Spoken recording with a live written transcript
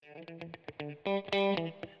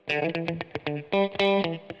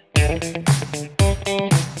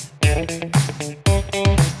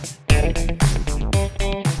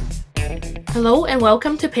Hello and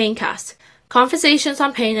welcome to Paincast, Conversations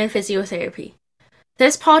on Pain and Physiotherapy.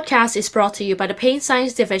 This podcast is brought to you by the Pain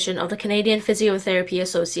Science Division of the Canadian Physiotherapy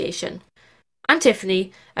Association. I'm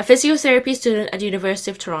Tiffany, a physiotherapy student at the University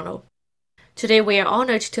of Toronto. Today we are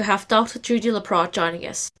honoured to have Dr. Judi Laprade joining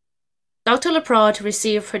us. Dr. Laprade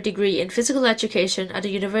received her degree in physical education at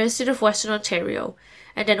the University of Western Ontario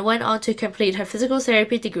and then went on to complete her physical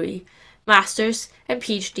therapy degree, Master's and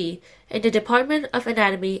PhD in the Department of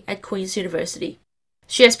Anatomy at Queen's University.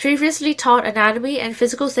 She has previously taught anatomy and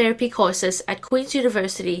physical therapy courses at Queen's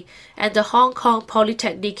University and the Hong Kong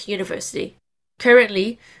Polytechnic University.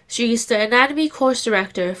 Currently, she is the anatomy course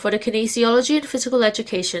director for the kinesiology and physical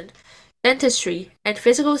education, dentistry, and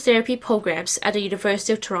physical therapy programs at the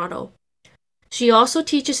University of Toronto. She also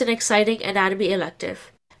teaches an exciting anatomy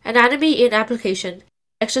elective, Anatomy in Application,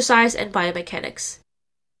 Exercise and Biomechanics.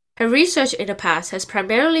 Her research in the past has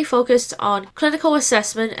primarily focused on clinical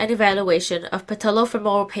assessment and evaluation of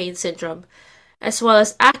patellofemoral pain syndrome, as well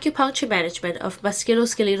as acupuncture management of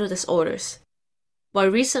musculoskeletal disorders. More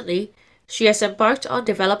recently, she has embarked on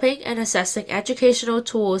developing and assessing educational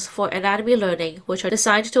tools for anatomy learning which are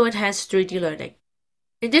designed to enhance 3D learning.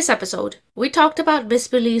 In this episode, we talked about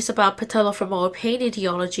misbeliefs about patellofemoral pain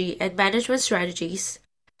etiology and management strategies,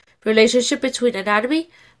 relationship between anatomy,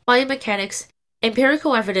 biomechanics,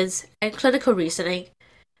 empirical evidence, and clinical reasoning,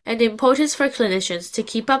 and the importance for clinicians to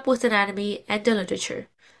keep up with anatomy and the literature.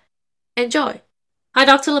 Enjoy! Hi,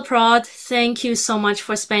 Dr. Laprade. Thank you so much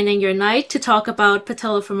for spending your night to talk about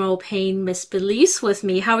patellofemoral pain misbeliefs with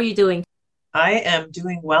me. How are you doing? I am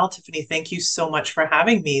doing well, Tiffany. Thank you so much for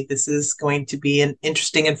having me. This is going to be an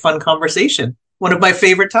interesting and fun conversation. One of my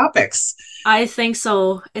favorite topics. I think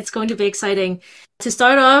so. It's going to be exciting. To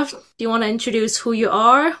start off, do you want to introduce who you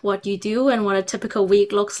are, what you do, and what a typical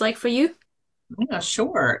week looks like for you? Yeah,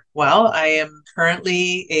 sure. Well, I am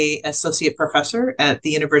currently an associate professor at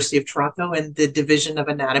the University of Toronto in the Division of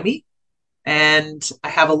Anatomy. And I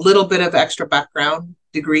have a little bit of extra background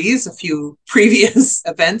degrees, a few previous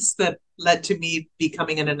events that led to me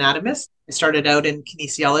becoming an anatomist. I started out in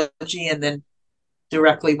kinesiology and then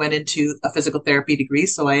directly went into a physical therapy degree.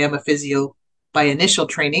 So I am a physio by initial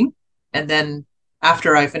training. And then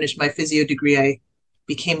after I finished my physio degree, I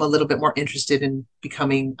became a little bit more interested in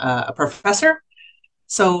becoming a professor.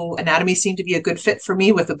 So anatomy seemed to be a good fit for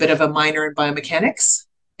me with a bit of a minor in biomechanics.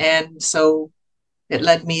 And so it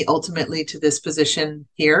led me ultimately to this position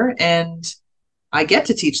here. And I get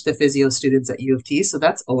to teach the physio students at U of T. So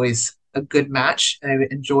that's always a good match. I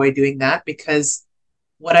enjoy doing that because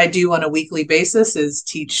what I do on a weekly basis is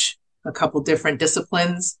teach a couple different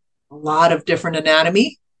disciplines, a lot of different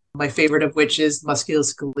anatomy, my favorite of which is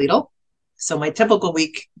musculoskeletal. So my typical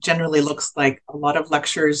week generally looks like a lot of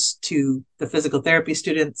lectures to the physical therapy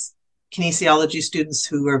students, kinesiology students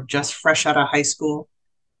who are just fresh out of high school,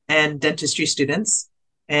 and dentistry students.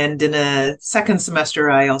 And in a second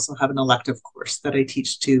semester, I also have an elective course that I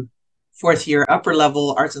teach to fourth year upper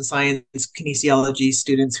level arts and science kinesiology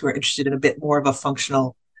students who are interested in a bit more of a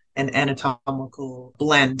functional and anatomical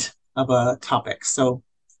blend of a topic. So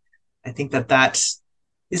I think that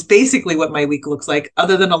is basically what my week looks like,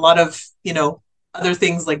 other than a lot of, other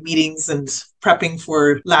things like meetings and prepping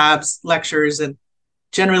for labs, lectures, and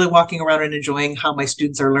generally walking around and enjoying how my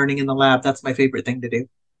students are learning in the lab. That's my favorite thing to do.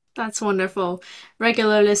 That's wonderful.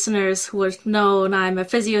 Regular listeners would know I'm a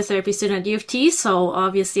physiotherapy student at U of T, so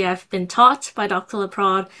obviously I've been taught by Dr.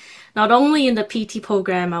 Laprade, not only in the PT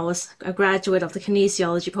program, I was a graduate of the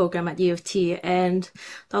kinesiology program at U of T, and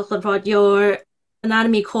Dr. Laprade, your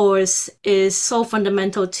anatomy course is so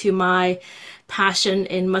fundamental to my passion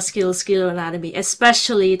in musculoskeletal anatomy,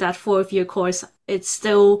 especially that fourth year course. It's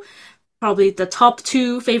still probably the top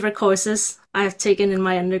two favorite courses I've taken in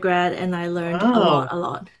my undergrad, and I learned a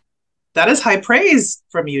lot. That is high praise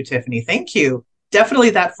from you, Tiffany. Thank you. Definitely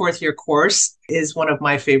that fourth year course is one of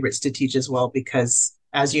my favorites to teach as well, because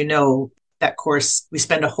as you know, that course, we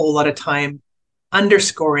spend a whole lot of time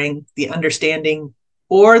underscoring the understanding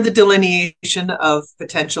or the delineation of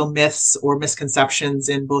potential myths or misconceptions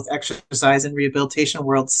in both exercise and rehabilitation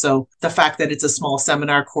worlds. So the fact that it's a small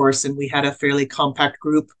seminar course and we had a fairly compact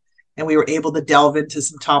group and we were able to delve into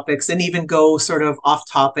some topics and even go sort of off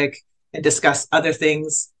topic and discuss other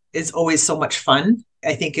things is always so much fun.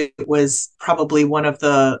 I think it was probably one of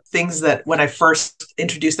the things that when I first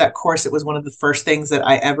introduced that course, it was one of the first things that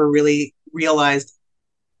I ever really realized,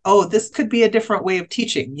 oh, this could be a different way of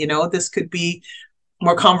teaching. This could be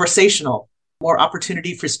more conversational, more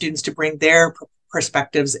opportunity for students to bring their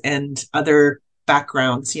perspectives and other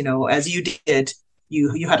backgrounds, as you did.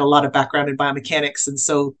 You had a lot of background in biomechanics, and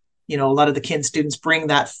so a lot of the kin students bring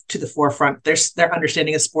that to the forefront. Their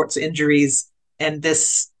understanding of sports injuries, and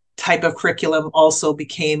this type of curriculum also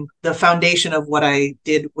became the foundation of what I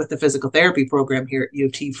did with the physical therapy program here at U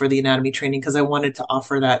of T for the anatomy training, because I wanted to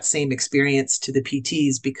offer that same experience to the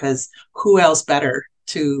PTs, because who else better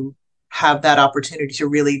to have that opportunity to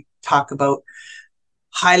really talk about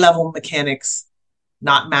high level mechanics,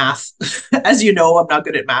 not math. As you know, I'm not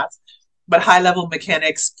good at math, but high level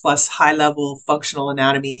mechanics plus high level functional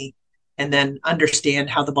anatomy, and then understand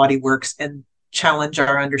how the body works and challenge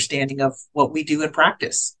our understanding of what we do in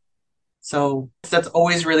practice. So that's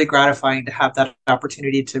always really gratifying to have that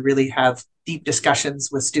opportunity to really have deep discussions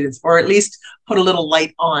with students, or at least put a little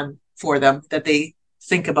light on for them that they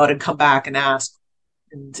think about and come back and ask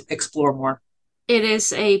and explore more. It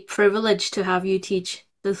is a privilege to have you teach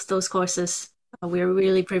those courses. We're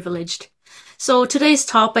really privileged. So today's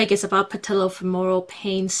topic is about patellofemoral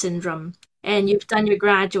pain syndrome. And you've done your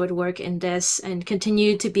graduate work in this and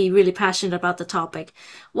continue to be really passionate about the topic.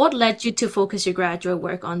 What led you to focus your graduate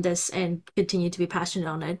work on this and continue to be passionate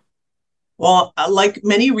on it? Well, like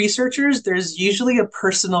many researchers, there's usually a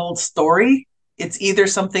personal story. It's either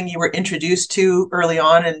something you were introduced to early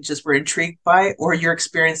on and just were intrigued by, or you're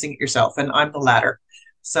experiencing it yourself. And I'm the latter.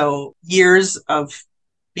 So years of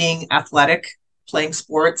being athletic, playing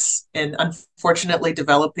sports, and unfortunately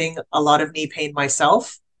developing a lot of knee pain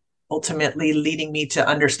myself, ultimately leading me to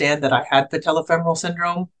understand that I had patellofemoral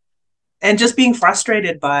syndrome, and just being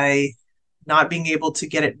frustrated by not being able to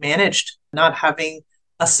get it managed, not having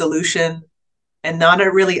a solution, and not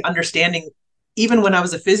really understanding, even when I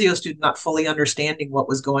was a physio student, not fully understanding what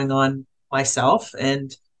was going on myself.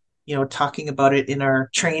 And talking about it in our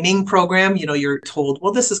training program, you're told,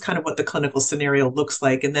 well, this is kind of what the clinical scenario looks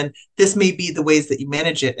like, and then this may be the ways that you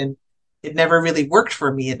manage it. And it never really worked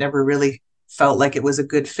for me. It never really felt like it was a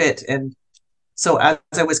good fit. And so as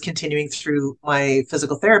I was continuing through my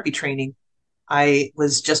physical therapy training, I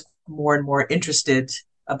was just more and more interested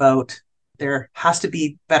about, there has to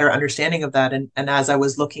be better understanding of that. And as I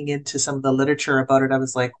was looking into some of the literature about it, I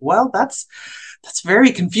was like, well, that's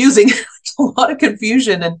very confusing. There's a lot of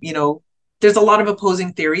confusion. And, there's a lot of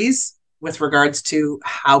opposing theories with regards to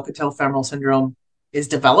how patellofemoral syndrome is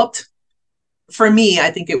developed. For me, I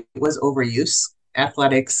think it was overuse,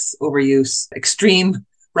 athletics, overuse, extreme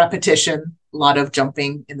repetition, a lot of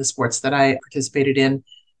jumping in the sports that I participated in.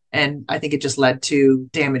 And I think it just led to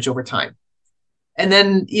damage over time. And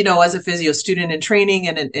then, as a physio student in training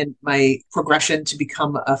and in my progression to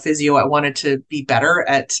become a physio, I wanted to be better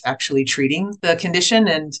at actually treating the condition.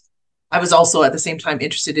 And I was also at the same time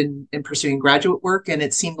interested in pursuing graduate work, and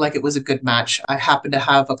it seemed like it was a good match. I happened to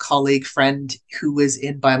have a colleague friend who was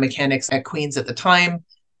in biomechanics at Queen's at the time.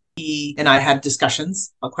 He and I had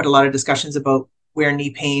discussions, quite a lot of discussions about where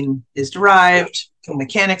knee pain is derived, the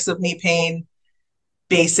mechanics of knee pain,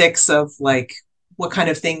 basics of like what kind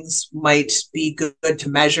of things might be good to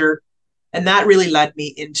measure. And that really led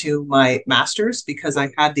me into my master's, because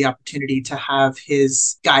I had the opportunity to have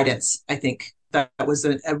his guidance. I think that was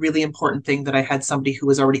a really important thing, that I had somebody who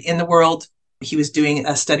was already in the world. He was doing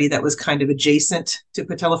a study that was kind of adjacent to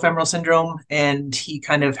patellofemoral syndrome, and he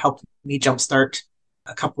kind of helped me jumpstart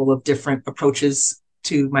a couple of different approaches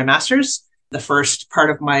to my master's. The first part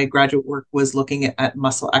of my graduate work was looking at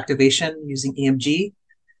muscle activation using EMG.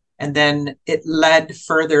 And then it led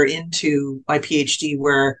further into my PhD,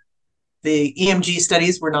 where the EMG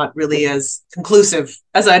studies were not really as conclusive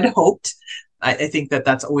as I'd hoped. I think that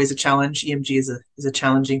that's always a challenge. EMG is a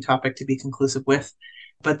challenging topic to be conclusive with.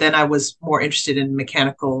 But then I was more interested in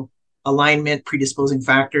mechanical alignment, predisposing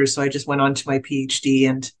factors. So I just went on to my PhD.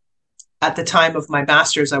 And at the time of my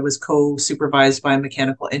master's, I was co-supervised by a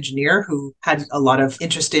mechanical engineer who had a lot of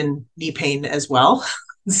interest in knee pain as well.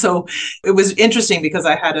 So it was interesting, because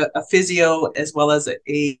I had a physio as well as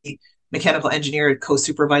a mechanical engineer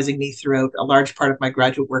co-supervising me throughout a large part of my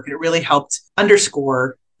graduate work. And it really helped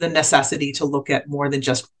underscore the necessity to look at more than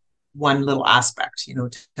just one little aspect,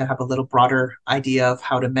 to have a little broader idea of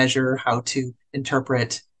how to measure, how to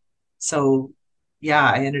interpret. So yeah,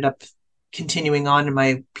 I ended up continuing on in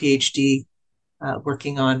my PhD,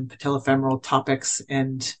 working on patellofemoral topics,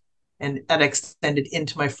 and that extended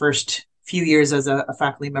into my first few years as a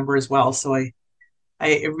faculty member as well. So I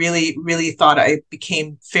really, really thought I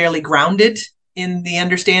became fairly grounded in the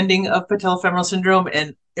understanding of patellofemoral syndrome.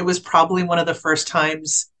 And it was probably one of the first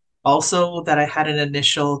times also that I had an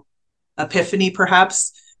initial epiphany,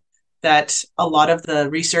 perhaps, that a lot of the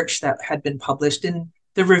research that had been published in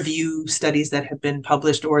the review studies that had been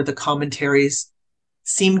published, or the commentaries,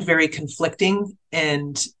 seemed very conflicting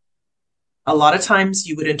and A lot of times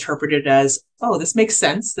you would interpret it as, oh, this makes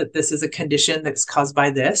sense that this is a condition that's caused by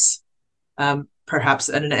this, perhaps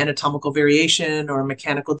an anatomical variation or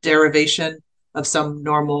mechanical derivation of some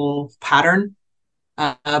normal pattern.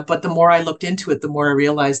 But the more I looked into it, the more I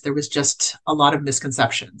realized there was just a lot of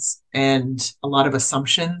misconceptions and a lot of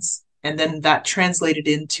assumptions. And then that translated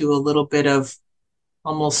into a little bit of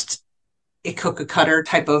almost a cookie cutter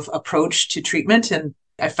type of approach to treatment. And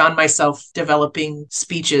I found myself developing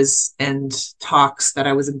speeches and talks that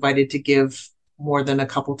I was invited to give more than a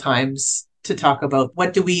couple times to talk about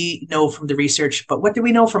what do we know from the research, but what do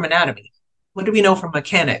we know from anatomy? What do we know from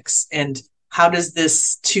mechanics? And how does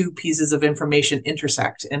this two pieces of information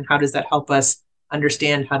intersect? And how does that help us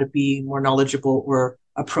understand how to be more knowledgeable or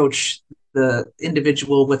approach the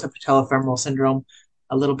individual with a patellofemoral syndrome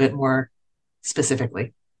a little bit more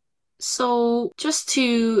specifically? So, just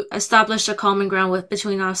to establish a common ground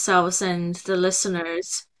between ourselves and the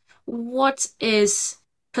listeners, what is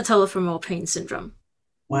patellofemoral pain syndrome?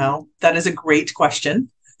 Well, that is a great question.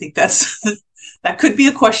 I think that's that could be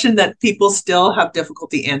a question that people still have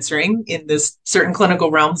difficulty answering in this certain clinical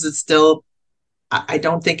realms. It's still, I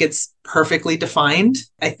don't think it's perfectly defined.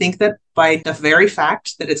 I think that by the very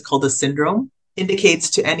fact that it's called a syndrome indicates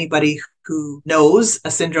to anybody who knows a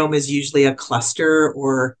syndrome is usually a cluster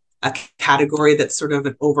or a category that's sort of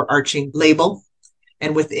an overarching label.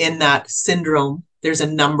 And within that syndrome, there's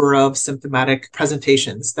a number of symptomatic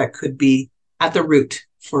presentations that could be at the root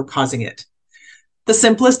for causing it. The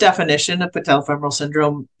simplest definition of patellofemoral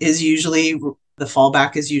syndrome is usually, the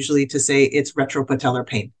fallback is usually to say it's retropatellar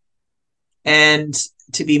pain. And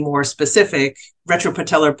to be more specific,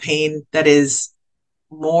 retropatellar pain that is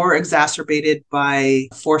more exacerbated by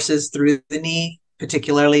forces through the knee,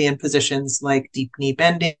 particularly in positions like deep knee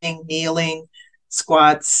bending, kneeling,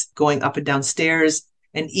 squats, going up and down stairs,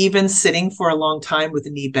 and even sitting for a long time with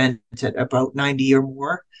the knee bent at about 90 or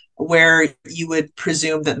more, where you would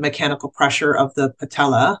presume that the mechanical pressure of the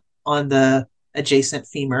patella on the adjacent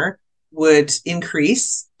femur would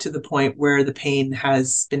increase to the point where the pain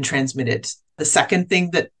has been transmitted. The second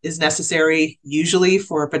thing that is necessary usually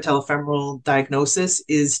for a patellofemoral diagnosis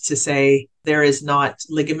is to say there is not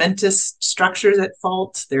ligamentous structures at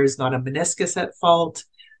fault, there is not a meniscus at fault,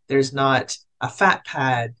 there's not a fat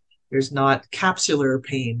pad, there's not capsular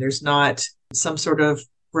pain, there's not some sort of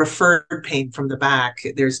referred pain from the back,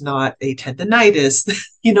 there's not a tendonitis,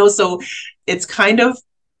 so it's kind of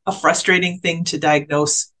a frustrating thing to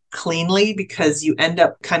diagnose cleanly because you end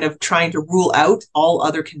up kind of trying to rule out all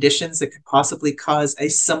other conditions that could possibly cause a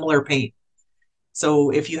similar pain. So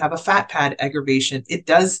if you have a fat pad aggravation, it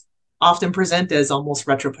does often present as almost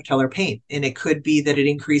retropatellar pain. And it could be that it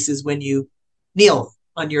increases when you kneel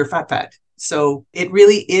on your fat pad. So it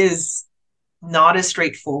really is not as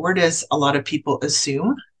straightforward as a lot of people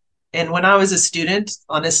assume. And when I was a student,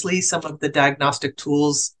 honestly, some of the diagnostic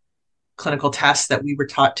tools, clinical tests that we were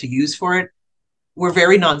taught to use for it were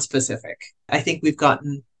very nonspecific. I think we've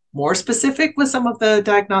gotten more specific with some of the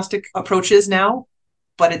diagnostic approaches now,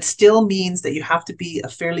 but it still means that you have to be a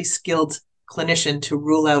fairly skilled clinician to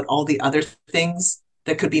rule out all the other things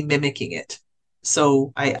that could be mimicking it.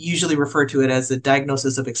 So I usually refer to it as a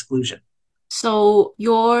diagnosis of exclusion. So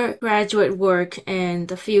your graduate work and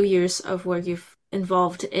the few years of work you've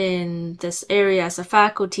involved in this area as a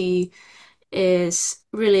faculty is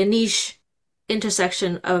really a niche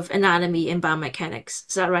intersection of anatomy and biomechanics.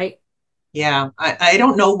 Is that right? Yeah, I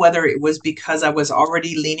don't know whether it was because I was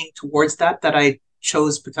already leaning towards that I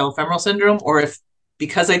chose patellofemoral syndrome, or if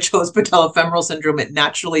because I chose patellofemoral syndrome, it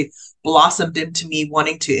naturally blossomed into me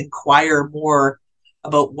wanting to inquire more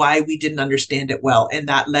about why we didn't understand it well. And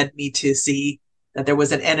that led me to see that there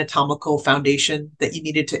was an anatomical foundation that you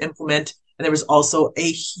needed to implement. And there was also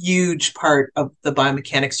a huge part of the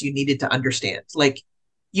biomechanics you needed to understand. Like,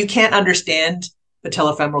 you can't understand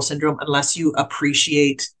patellofemoral syndrome unless you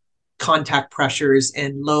appreciate contact pressures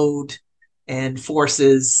and load and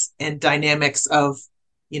forces and dynamics of,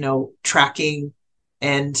 tracking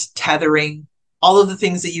and tethering, all of the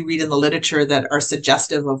things that you read in the literature that are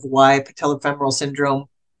suggestive of why patellofemoral syndrome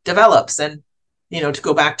develops. And, to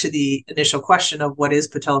go back to the initial question of what is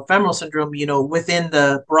patellofemoral syndrome, within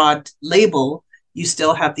the broad label, you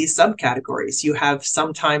still have these subcategories. You have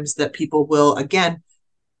sometimes that people will, again,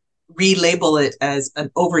 relabel it as an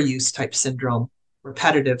overuse type syndrome,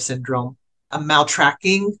 repetitive syndrome, a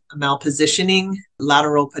maltracking, a malpositioning,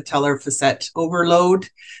 lateral patellar facet overload.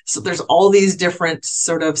 So there's all these different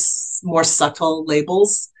sort of more subtle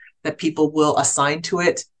labels that people will assign to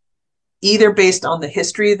it, either based on the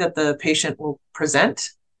history that the patient will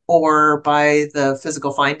present or by the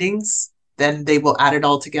physical findings then they will add it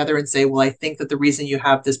all together and say, well, I think that the reason you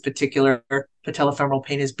have this particular patellofemoral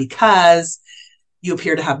pain is because you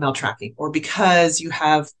appear to have maltracking, or because you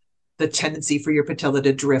have the tendency for your patella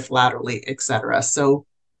to drift laterally, etc. So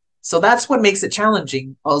that's what makes it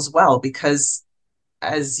challenging as well, because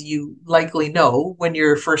as you likely know, when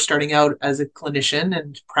you're first starting out as a clinician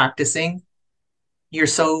and practicing, you're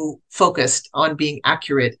so focused on being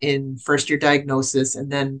accurate in first your diagnosis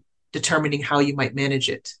and then determining how you might manage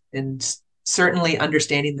it. And certainly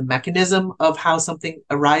understanding the mechanism of how something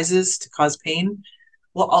arises to cause pain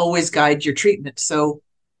will always guide your treatment. So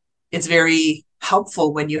it's very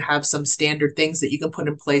helpful when you have some standard things that you can put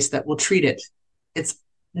in place that will treat it. It's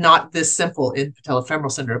not this simple in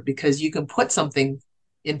patellofemoral syndrome, because you can put something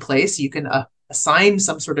in place, you can assign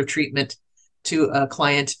some sort of treatment to a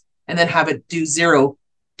client and then have it do zero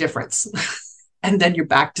difference. And then you're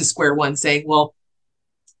back to square one saying, well,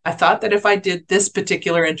 I thought that if I did this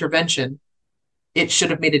particular intervention, it should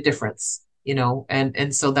have made a difference,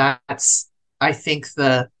 and so that's, I think,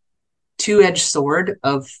 the two-edged sword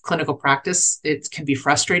of clinical practice. It can be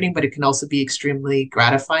frustrating, but it can also be extremely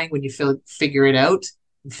gratifying when you figure it out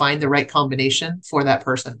and find the right combination for that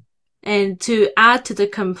person. And to add to the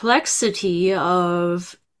complexity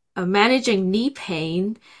of managing knee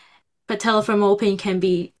pain, patellofemoral pain can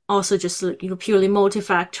be also just purely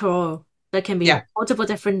multifactorial. There can be multiple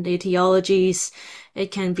different etiologies.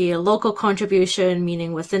 It can be a local contribution,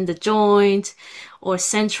 meaning within the joint, or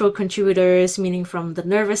central contributors, meaning from the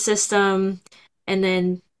nervous system. And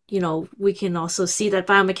then, we can also see that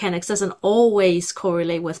biomechanics doesn't always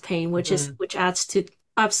correlate with pain, which adds to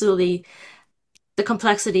absolutely the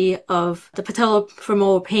complexity of the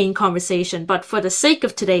patellofemoral pain conversation. But for the sake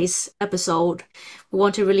of today's episode, we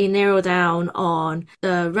want to really narrow down on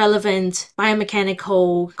the relevant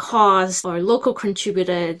biomechanical cause or local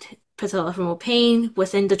contributed patellofemoral pain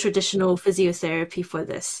within the traditional physiotherapy for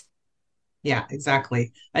this. Yeah,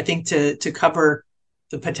 exactly. I think to cover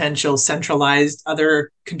the potential centralized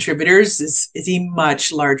other contributors is a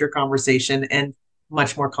much larger conversation and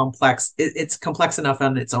much more complex. It's complex enough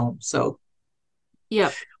on its own. So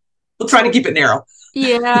yeah, we'll try to keep it narrow.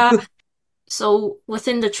 Yeah. So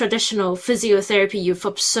within the traditional physiotherapy you've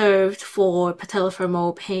observed for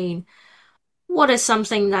patellofemoral pain, what is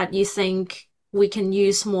something that you think we can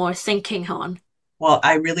use more thinking on? Well,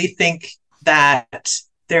 I really think that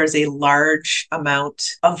there's a large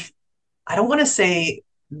amount of, I don't want to say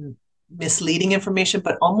misleading information,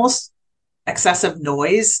 but almost excessive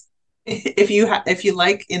noise. If you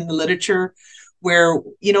like, in the literature, where,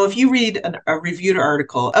 if you read a reviewed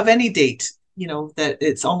article of any date, that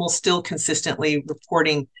it's almost still consistently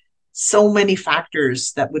reporting so many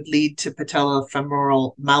factors that would lead to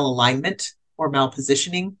patellofemoral malalignment or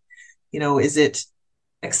malpositioning. Is it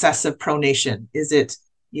excessive pronation? Is it,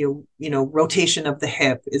 rotation of the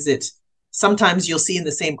hip? Is it, sometimes you'll see in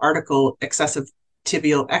the same article, excessive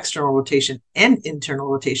tibial external rotation and internal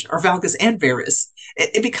rotation, or valgus and varus.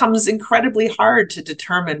 It becomes incredibly hard to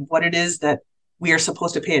determine what it is that we are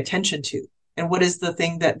supposed to pay attention to and what is the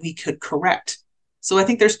thing that we could correct. So I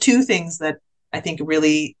think there's two things that I think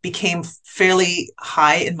really became fairly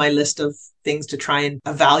high in my list of things to try and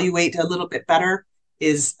evaluate a little bit better,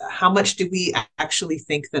 is how much do we actually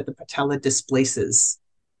think that the patella displaces?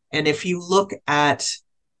 And if you look at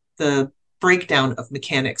the breakdown of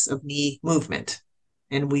mechanics of knee movement,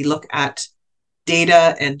 and we look at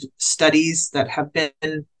data and studies that have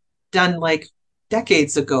been done like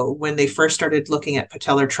decades ago, when they first started looking at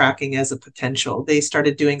patellar tracking as a potential, they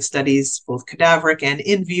started doing studies both cadaveric and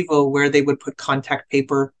in vivo, where they would put contact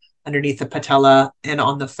paper underneath the patella and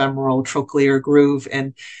on the femoral trochlear groove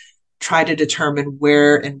and try to determine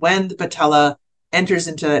where and when the patella enters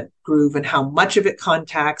into that groove and how much of it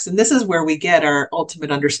contacts. And this is where we get our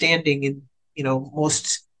ultimate understanding in,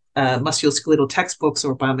 most musculoskeletal textbooks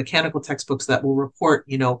or biomechanical textbooks that will report,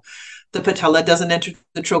 the patella doesn't enter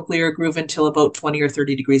the trochlear groove until about 20 or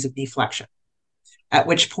 30 degrees of knee flexion. At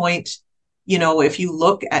which point, if you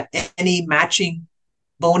look at any matching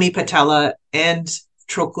bony patella and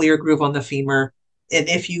trochlear groove on the femur, and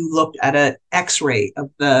if you looked at an X-ray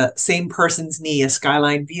of the same person's knee, a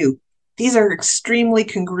skyline view, these are extremely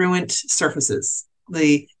congruent surfaces.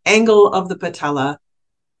 The angle of the patella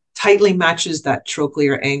tightly matches that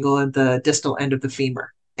trochlear angle at the distal end of the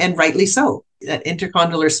femur, and rightly so. That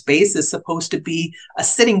intercondylar space is supposed to be a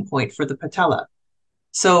sitting point for the patella.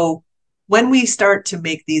 So when we start to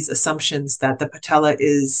make these assumptions that the patella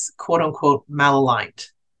is quote unquote malaligned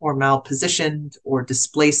or malpositioned or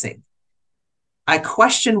displacing, I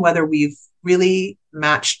question whether we've really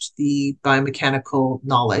matched the biomechanical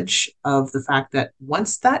knowledge of the fact that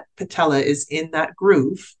once that patella is in that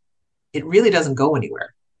groove, it really doesn't go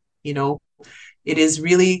anywhere. You know, it is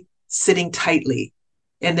really sitting tightly,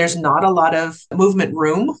 and there's not a lot of movement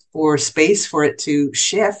room or space for it to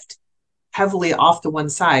shift heavily off to one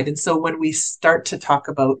side. And so when we start to talk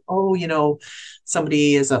about, oh,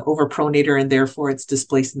 somebody is an overpronator and therefore it's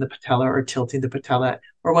displacing the patella or tilting the patella,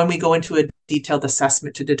 or when we go into a detailed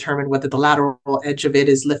assessment to determine whether the lateral edge of it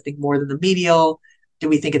is lifting more than the medial, do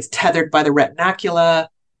we think it's tethered by the retinacula?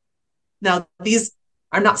 Now, these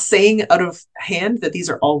are not saying out of hand that these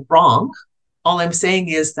are all wrong. All I'm saying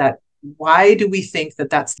is that why do we think that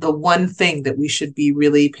that's the one thing that we should be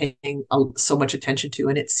really paying so much attention to?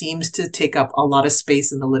 And it seems to take up a lot of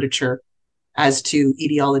space in the literature as to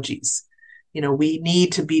etiologies. We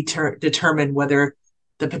need to be determine whether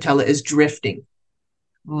the patella is drifting.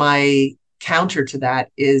 My counter to that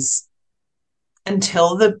is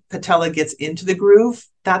until the patella gets into the groove,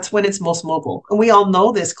 that's when it's most mobile. And we all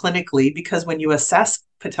know this clinically because when you assess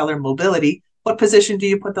patellar mobility, what position do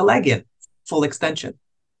you put the leg in? Full extension.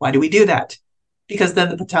 Why do we do that? Because then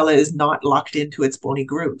the patella is not locked into its bony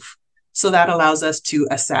groove. So that allows us to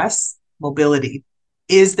assess mobility.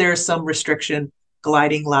 Is there some restriction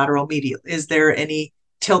gliding lateral medial? Is there any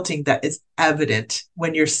tilting that is evident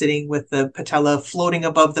when you're sitting with the patella floating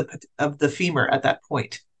above the femur at that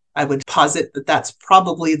point? I would posit that that's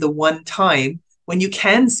probably the one time when you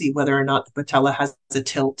can see whether or not the patella has a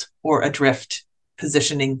tilt or a drift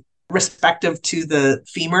positioning respective to the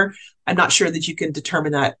femur. I'm not sure that you can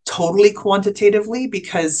determine that totally quantitatively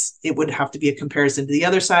because it would have to be a comparison to the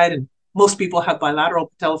other side. And most people have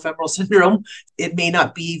bilateral patellofemoral syndrome. It may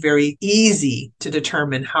not be very easy to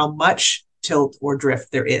determine how much tilt or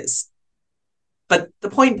drift there is. But the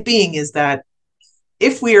point being is that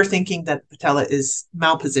if we are thinking that the patella is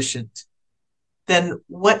malpositioned, then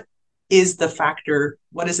what is the factor?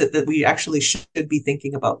 What is it that we actually should be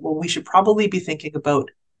thinking about? Well, we should probably be thinking about,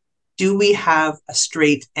 do we have a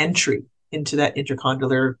straight entry into that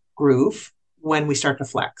intercondylar groove when we start to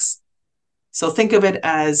flex? So think of it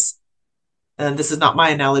as, and this is not my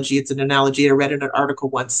analogy, it's an analogy I read in an article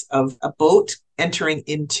once of a boat entering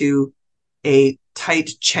into a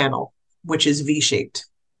tight channel, which is V-shaped.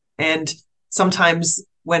 And sometimes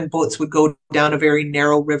when boats would go down a very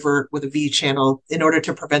narrow river with a V channel, in order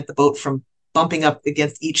to prevent the boat from bumping up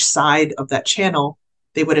against each side of that channel,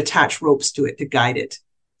 they would attach ropes to it to guide it.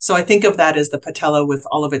 So I think of that as the patella with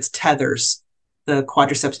all of its tethers, the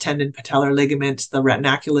quadriceps tendon, patellar ligament, the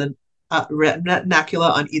retinacula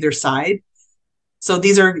on either side. So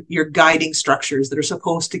these are your guiding structures that are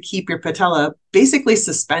supposed to keep your patella basically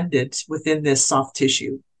suspended within this soft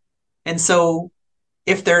tissue. And so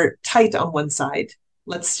if they're tight on one side,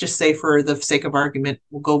 let's just say for the sake of argument,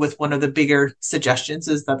 we'll go with one of the bigger suggestions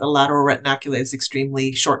is that the lateral retinacula is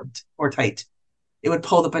extremely shortened or tight. It would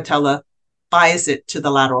pull the patella, bias it to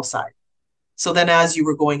the lateral side. So then as you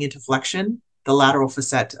were going into flexion, the lateral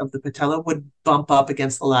facet of the patella would bump up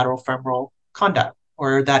against the lateral femoral condyle,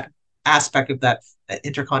 or that aspect of that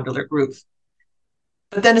intercondylar groove.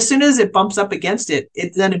 But then as soon as it bumps up against it,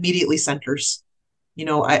 it then immediately centers.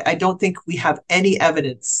 I don't think we have any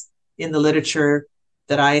evidence in the literature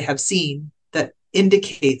that I have seen that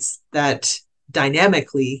indicates that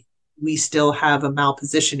dynamically we still have a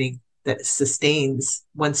malpositioning that sustains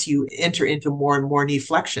once you enter into more and more knee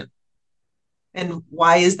flexion. And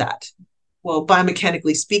why is that? Well,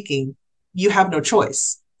 biomechanically speaking, you have no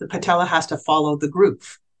choice. The patella has to follow the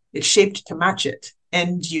groove. It's shaped to match it.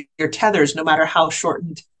 And your tethers, no matter how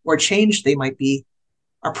shortened or changed they might be,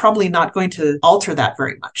 are probably not going to alter that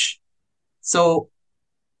very much. So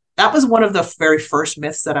that was one of the very first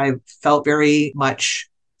myths that I felt very much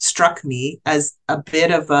struck me as a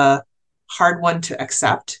bit of a hard one to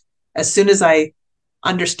accept. As soon as I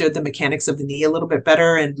understood the mechanics of the knee a little bit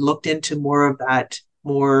better and looked into more of that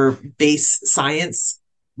more base science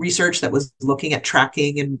research that was looking at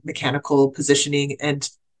tracking and mechanical positioning. And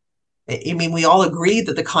I mean, we all agree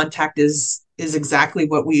that the contact is exactly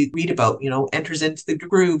what we read about, enters into the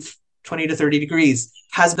groove 20 to 30 degrees,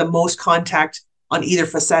 has the most contact on either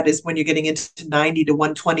facet is when you're getting into 90 to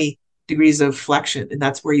 120 degrees of flexion. And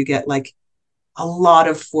that's where you get like a lot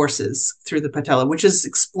of forces through the patella, which is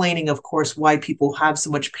explaining, of course, why people have so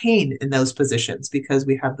much pain in those positions, because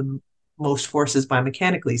we have the most forces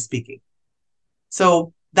biomechanically speaking.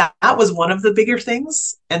 So that was one of the bigger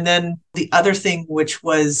things. And then the other thing, which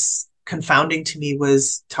was confounding to me,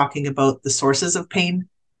 was talking about the sources of pain.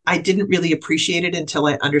 I didn't really appreciate it until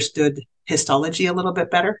I understood histology a little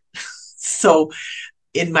bit better. So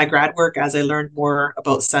in my grad work, as I learned more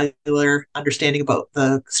about cellular, understanding about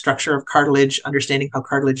the structure of cartilage, understanding how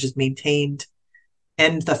cartilage is maintained,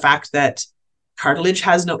 and the fact that cartilage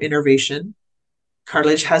has no innervation,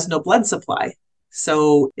 cartilage has no blood supply.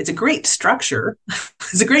 So it's a great structure.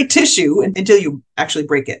 It's a great tissue until you actually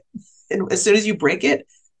break it. And as soon as you break it,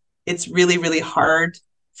 it's really, really hard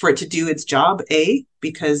for it to do its job, A,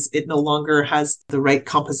 because it no longer has the right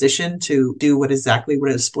composition to do exactly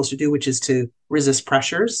what it's supposed to do, which is to resist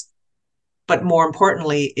pressures. But more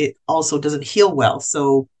importantly, it also doesn't heal well.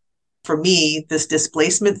 So for me, this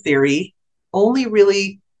displacement theory only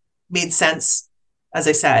really made sense, as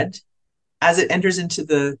I said, as it enters into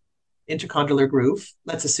the intercondylar groove.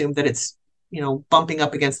 Let's assume that it's, bumping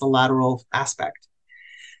up against the lateral aspect.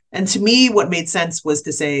 And to me, what made sense was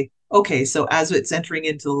to say, okay, so as it's entering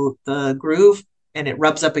into the groove and it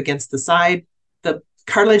rubs up against the side, the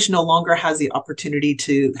cartilage no longer has the opportunity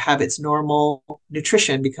to have its normal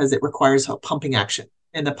nutrition because it requires a pumping action.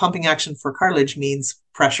 And the pumping action for cartilage means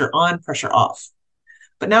pressure on, pressure off.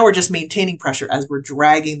 But now we're just maintaining pressure as we're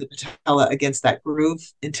dragging the patella against that groove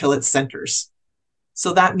until it centers.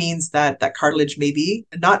 So that means that that cartilage may be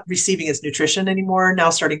not receiving its nutrition anymore, now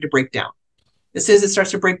starting to break down. As soon as it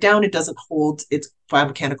starts to break down, it doesn't hold its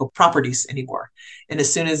biomechanical properties anymore. And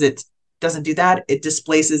as soon as it doesn't do that, it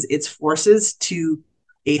displaces its forces to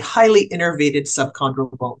a highly innervated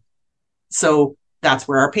subchondral bone. So that's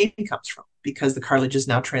where our pain comes from, because the cartilage is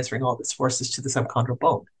now transferring all of its forces to the subchondral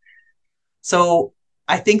bone. So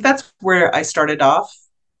I think that's where I started off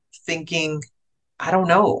thinking, I don't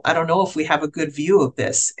know if we have a good view of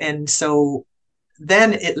this. And so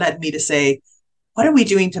then it led me to say, what are we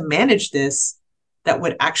doing to manage this that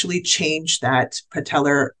would actually change that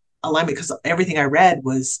patellar alignment? Because everything I read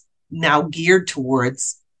was now geared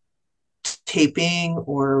towards taping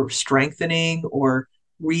or strengthening or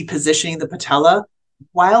repositioning the patella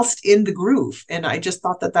whilst in the groove. And I just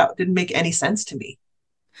thought that didn't make any sense to me.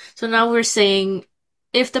 So now we're saying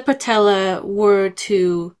if the patella were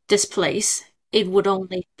to displace, it would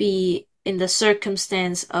only be in the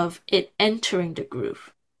circumstance of it entering the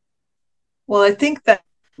groove. Well, I think that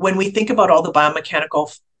when we think about all the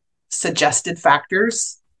biomechanical suggested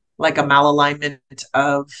factors, like a malalignment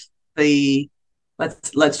of the,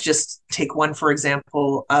 let's just take one, for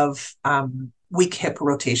example, of weak hip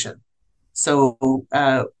rotation. So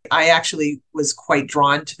I actually was quite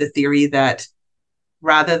drawn to the theory that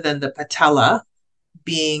rather than the patella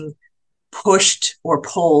being pushed or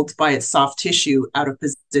pulled by its soft tissue out of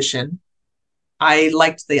position, I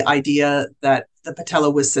liked the idea that the patella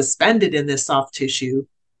was suspended in this soft tissue,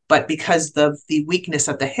 but because of the weakness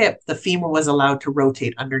at the hip, the femur was allowed to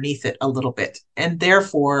rotate underneath it a little bit, and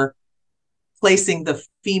therefore placing the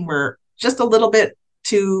femur just a little bit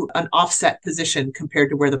to an offset position compared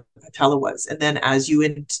to where the patella was. And then as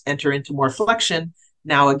you enter into more flexion,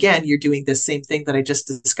 now again, you're doing the same thing that I just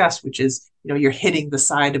discussed, which is, you're hitting the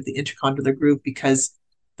side of the intercondylar groove because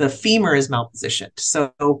the femur is malpositioned.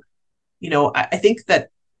 So, I think that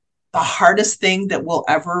the hardest thing that we'll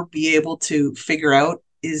ever be able to figure out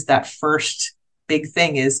is that first big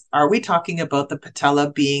thing is, are we talking about the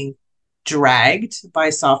patella being dragged by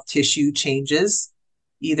soft tissue changes,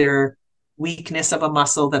 either weakness of a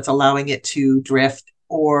muscle that's allowing it to drift,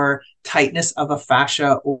 or tightness of a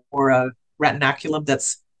fascia or a retinaculum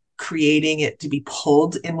that's creating it to be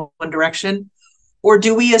pulled in one direction? Or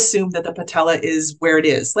do we assume that the patella is where it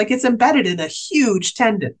is? Like, it's embedded in a huge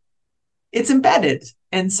tendon. It's embedded.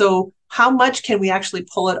 And so how much can we actually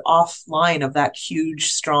pull it offline of that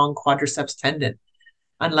huge, strong quadriceps tendon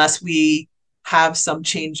unless we have some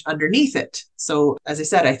change underneath it? So as I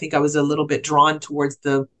said, I think I was a little bit drawn towards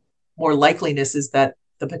the more likeliness is that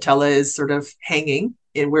the patella is sort of hanging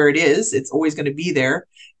in where it is. It's always going to be there.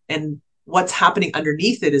 And what's happening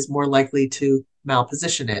underneath it is more likely to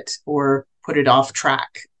malposition it or put it off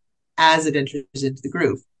track as it enters into the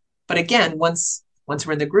groove. But again, once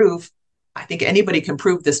we're in the groove, I think anybody can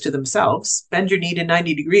prove this to themselves. Bend your knee to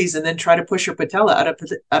 90 degrees and then try to push your patella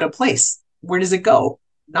out of place. Where does it go?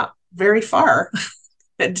 Not very far.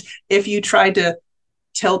 And if you try to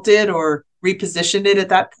tilt it or reposition it at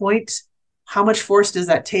that point, how much force does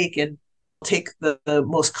that take? And take the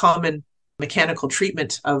most common mechanical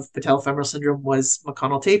treatment of patellofemoral syndrome was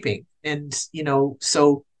McConnell taping. And,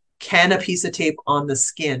 so can a piece of tape on the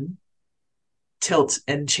skin tilt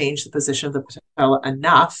and change the position of the patella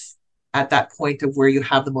enough at that point of where you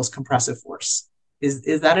have the most compressive force?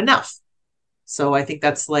 Is that enough? So I think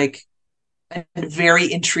that's like a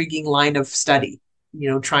very intriguing line of study,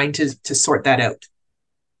 trying to sort that out.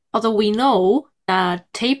 Although we know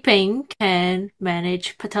that taping can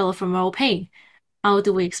manage patellofemoral pain. How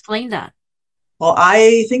do we explain that? Well,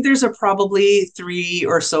 I think there's probably 3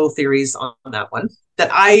 or so theories on that one that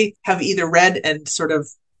I have either read and sort of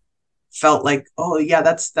felt like, oh yeah,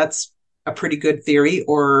 that's a pretty good theory,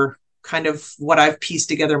 or kind of what I've pieced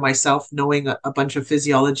together myself, knowing a bunch of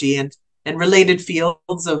physiology and related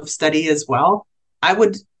fields of study as well. I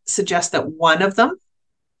would suggest that one of them,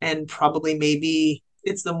 and probably maybe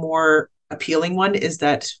it's the more appealing one, is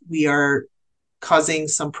that we are causing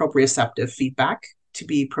some proprioceptive feedback to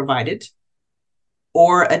be provided,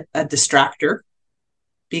 or a distractor,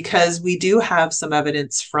 because we do have some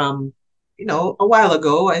evidence from, a while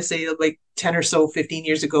ago, I say like 10 or so, 15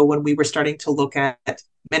 years ago, when we were starting to look at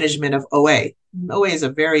management of OA. OA is a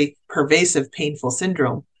very pervasive, painful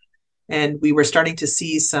syndrome. And we were starting to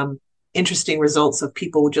see some interesting results of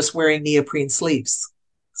people just wearing neoprene sleeves.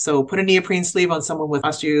 So put a neoprene sleeve on someone with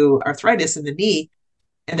osteoarthritis in the knee,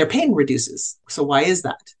 and their pain reduces. So why is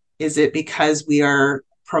that? Is it because we are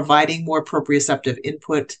providing more proprioceptive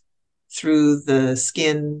input through the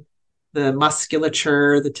skin, the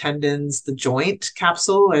musculature, the tendons, the joint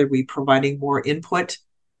capsule? Are we providing more input?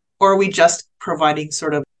 Or are we just providing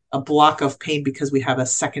sort of a block of pain because we have a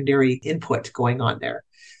secondary input going on there?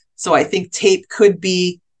 So I think tape could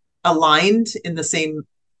be aligned in the same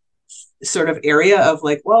sort of area of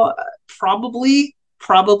like, well, probably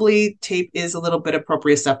tape is a little bit of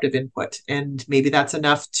proprioceptive input, and maybe that's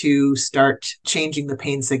enough to start changing the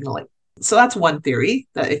pain signaling. So that's one theory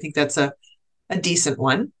that I think that's a decent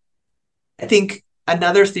one. I think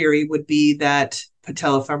another theory would be that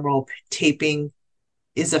patellofemoral taping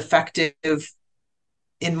is effective.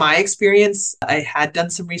 In my experience, I had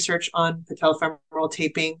done some research on patellofemoral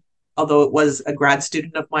taping, although it was a grad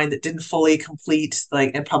student of mine that didn't fully complete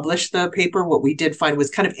and publish the paper. What we did find was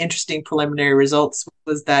kind of interesting preliminary results,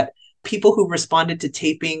 was that people who responded to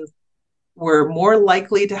taping were more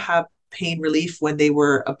likely to have pain relief when they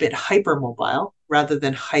were a bit hypermobile rather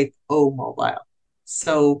than hypomobile.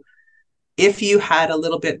 So if you had a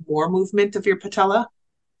little bit more movement of your patella,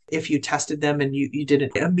 if you tested them and you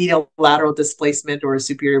did a medial lateral displacement or a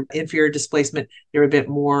superior inferior displacement, they're a bit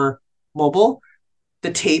more mobile.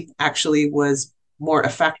 The tape actually was more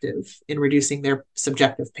effective in reducing their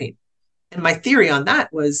subjective pain. And my theory on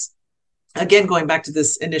that was, again, going back to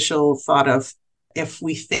this initial thought of, if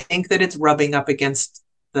we think that it's rubbing up against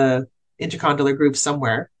the intercondylar groove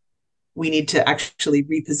somewhere, we need to actually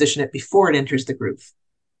reposition it before it enters the groove.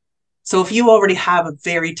 So if you already have a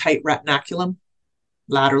very tight retinaculum,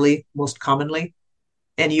 laterally most commonly,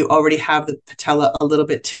 and you already have the patella a little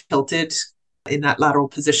bit tilted in that lateral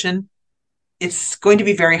position, it's going to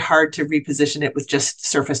be very hard to reposition it with just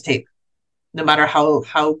surface tape, no matter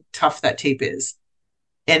how tough that tape is.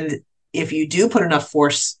 And if you do put enough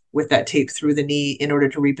force with that tape through the knee in order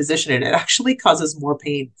to reposition it, it actually causes more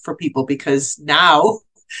pain for people, because now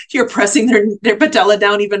you're pressing their patella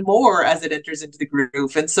down even more as it enters into the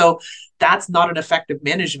groove. And so that's not an effective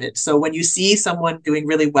management. So when you see someone doing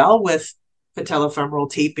really well with patellofemoral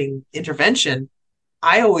taping intervention,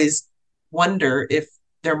 I always wonder if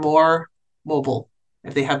they're more mobile,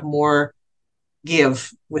 if they have more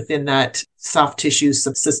give within that soft tissue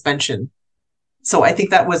suspension. So I think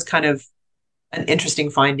that was kind of an interesting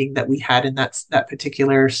finding that we had in that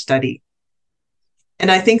particular study. And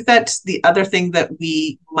I think that the other thing that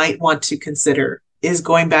we might want to consider is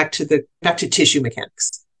going back to tissue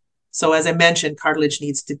mechanics. So as I mentioned, cartilage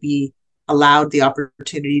needs to be allowed the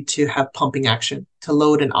opportunity to have pumping action, to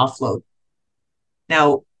load and offload.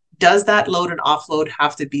 Now, does that load and offload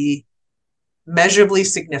have to be measurably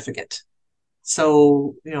significant?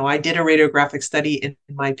 So, I did a radiographic study in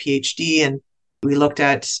my PhD, and we looked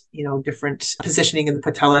at, different positioning in the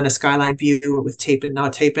patella in a skyline view with tape and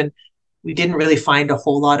not tape. And we didn't really find a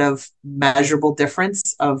whole lot of measurable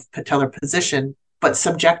difference of patellar position, but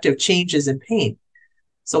subjective changes in pain.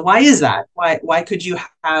 So why is that? Why could you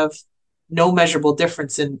have no measurable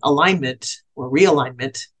difference in alignment or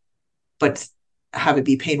realignment, but have it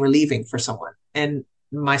be pain relieving for someone? And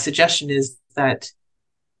my suggestion is that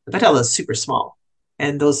the patella is super small,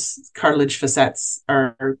 and those cartilage facets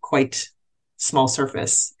are quite small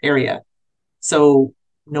surface area. So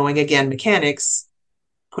knowing, again, mechanics,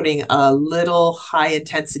 putting a little high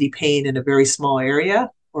intensity pain in a very small area,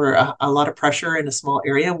 or a lot of pressure in a small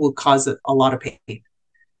area, will cause a lot of pain.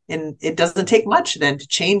 And it doesn't take much then to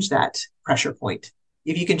change that pressure point.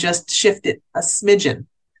 If you can just shift it a smidgen,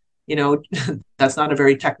 that's not a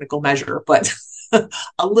very technical measure, but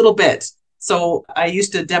a little bit. So I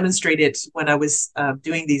used to demonstrate it when I was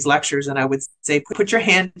doing these lectures, and I would say, put your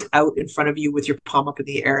hand out in front of you with your palm up in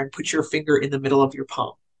the air and put your finger in the middle of your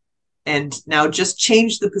palm. And now just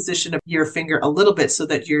change the position of your finger a little bit so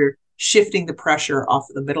that you're shifting the pressure off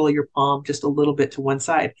of the middle of your palm just a little bit to one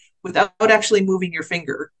side without actually moving your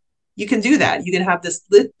finger. You can do that. You can have this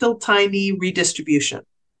little tiny redistribution.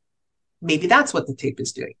 Maybe that's what the tape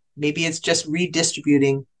is doing. Maybe it's just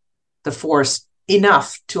redistributing the force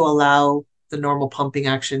enough to allow the normal pumping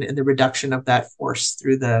action and the reduction of that force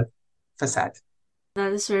through the facet.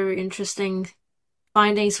 That is very interesting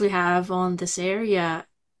findings we have on this area.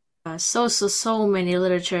 So many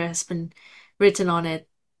literature has been written on it.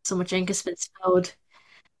 So much ink has been spilled.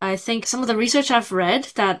 I think some of the research I've read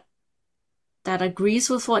that agrees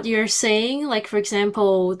with what you're saying. Like, for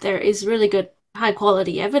example, there is really good high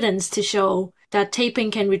quality evidence to show that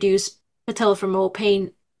taping can reduce patellofemoral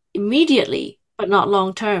pain immediately, but not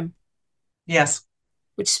long term, Yes.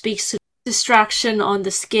 which speaks to distraction on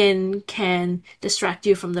the skin can distract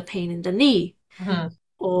you from the pain in the knee. Mm-hmm.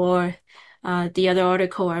 Or the other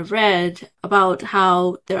article I read about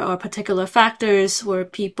how there are particular factors where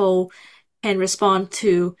people can respond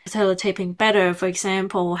to patellar taping better. For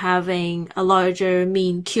example, having a larger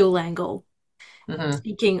mean keel angle. Mm-hmm.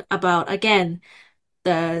 Speaking about, again,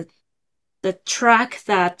 the the track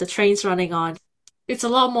that the train's running on, it's a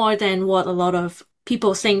lot more than what a lot of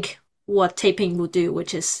people think what taping will do,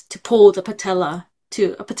 which is to pull the patella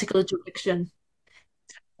to a particular direction.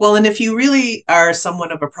 Well, and if you really are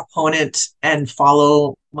somewhat of a proponent and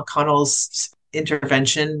follow McConnell's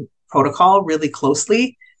intervention protocol really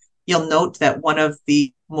closely, you'll note that one of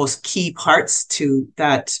the most key parts to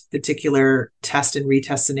that particular test and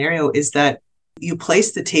retest scenario is that you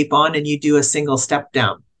place the tape on and you do a single step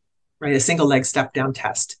down, right? A single leg step down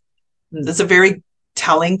test. That's a very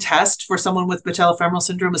telling test for someone with patellofemoral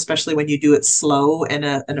syndrome, especially when you do it slow and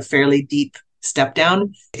a fairly deep step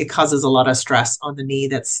down. It causes a lot of stress on the knee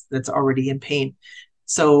that's already in pain.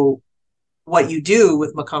 So what you do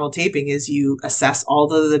with McConnell taping is you assess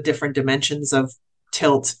all of the different dimensions of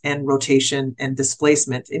tilt and rotation and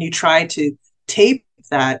displacement, and you try to tape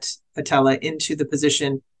that patella into the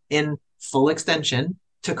position in full extension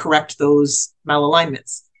to correct those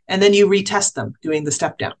malalignments. And then you retest them doing the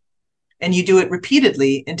step down. And you do it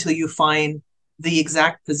repeatedly until you find the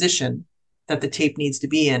exact position that the tape needs to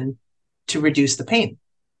be in to reduce the pain.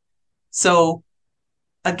 So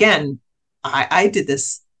again, I did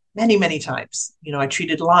this many, many times. I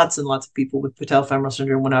treated lots and lots of people with patellofemoral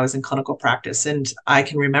syndrome when I was in clinical practice. And I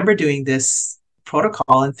can remember doing this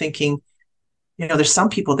protocol and thinking, there's some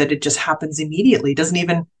people that it just happens immediately. It doesn't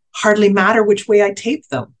even hardly matter which way I tape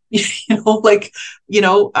them. I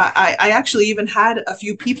actually even had a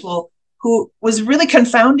few people who was really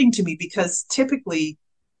confounding to me, because typically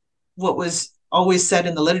what was always said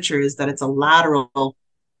in the literature is that it's a lateral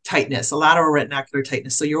tightness, a lateral retinacular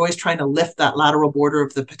tightness. So you're always trying to lift that lateral border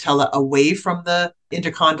of the patella away from the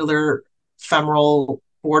intercondylar femoral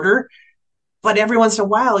border. But every once in a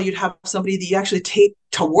while, you'd have somebody that you actually tape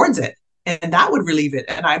towards it, and that would relieve it.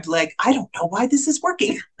 And I'd be like, I don't know why this is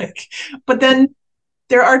working. But then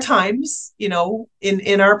there are times,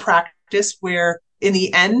 in our practice where in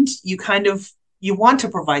the end, you want to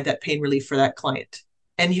provide that pain relief for that client.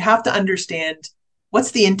 And you have to understand,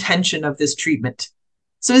 what's the intention of this treatment?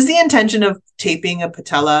 So is the intention of taping a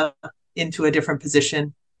patella into a different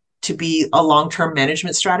position to be a long-term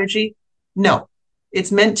management strategy? No,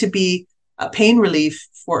 it's meant to be a pain relief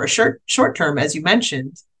for a short term, as you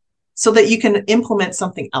mentioned, so that you can implement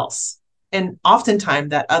something else. And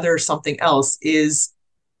oftentimes that other something else is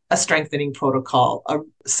a strengthening protocol,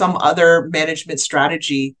 some other management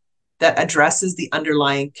strategy that addresses the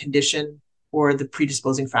underlying condition or the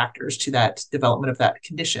predisposing factors to that development of that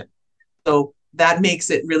condition. So that makes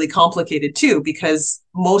it really complicated too, because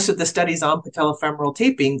most of the studies on patellofemoral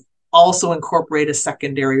taping also incorporate a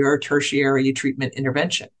secondary or tertiary treatment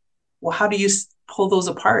intervention. Well, how do you pull those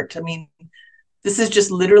apart? I mean, this is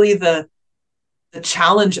just literally the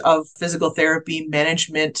challenge of physical therapy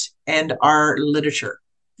management and our literature.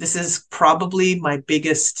 This is probably my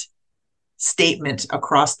biggest statement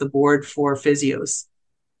across the board for physios.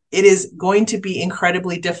 It is going to be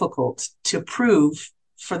incredibly difficult to prove,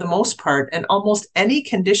 for the most part, and almost any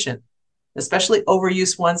condition, especially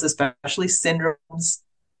overuse ones, especially syndromes,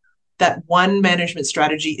 that one management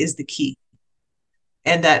strategy is the key,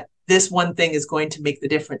 and that this one thing is going to make the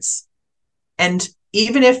difference. And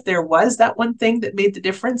even if there was that one thing that made the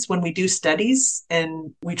difference, when we do studies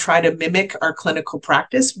and we try to mimic our clinical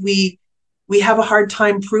practice, we have a hard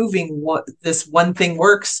time proving what this one thing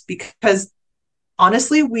works, because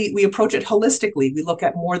honestly, we approach it holistically. We look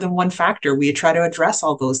at more than one factor. We try to address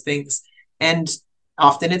all those things. And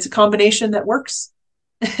often it's a combination that works.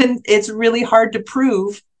 And it's really hard to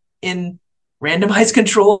prove in randomized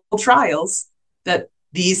controlled trials that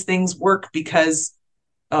these things work because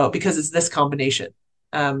it's this combination.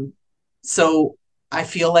 So I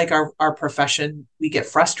feel like our profession, we get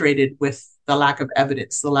frustrated with the lack of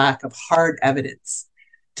evidence, the lack of hard evidence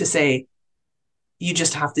to say, you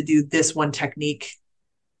just have to do this one technique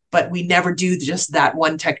but we never do just that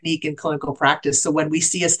one technique in clinical practice. So when we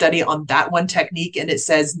see a study on that one technique and it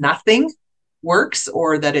says nothing works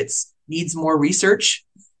or that it needs more research,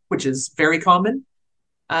 which is very common,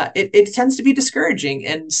 it tends to be discouraging.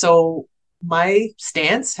 And so my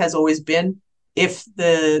stance has always been, if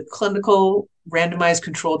the clinical randomized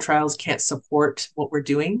controlled trials can't support what we're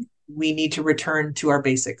doing, we need to return to our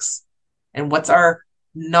basics. And what's our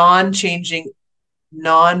non-changing,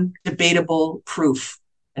 non-debatable proof?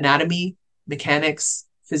 Anatomy, mechanics,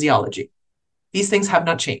 physiology. These things have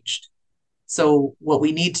not changed. So what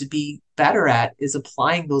we need to be better at is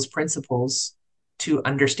applying those principles to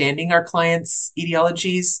understanding our clients'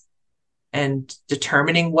 etiologies and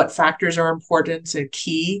determining what factors are important and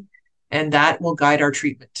key, and that will guide our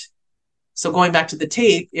treatment. So going back to the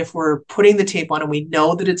tape, if we're putting the tape on and we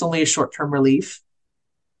know that it's only a short-term relief,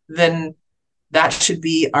 then that should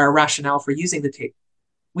be our rationale for using the tape.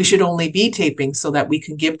 We should only be taping so that we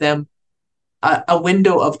can give them a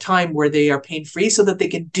window of time where they are pain-free so that they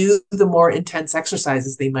can do the more intense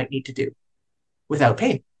exercises they might need to do without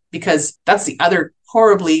pain. Because that's the other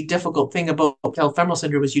horribly difficult thing about patellofemoral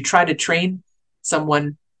syndrome is you try to train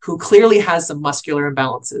someone who clearly has some muscular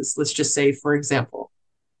imbalances, let's just say, for example.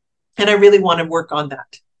 And I really want to work on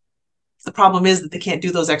that. The problem is that they can't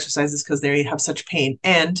do those exercises because they have such pain.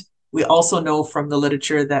 And we also know from the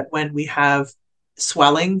literature that when we have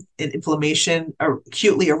swelling and inflammation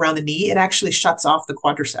acutely around the knee, it actually shuts off the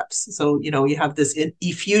quadriceps. So, you have this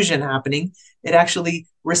effusion happening. It actually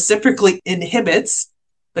reciprocally inhibits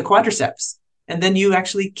the quadriceps. And then you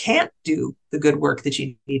actually can't do the good work that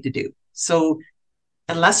you need to do. So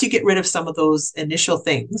unless you get rid of some of those initial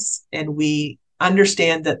things, and we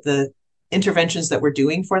understand that the interventions that we're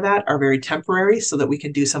doing for that are very temporary so that we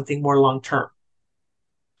can do something more long-term.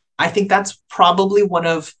 I think that's probably one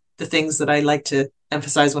of the things that I like to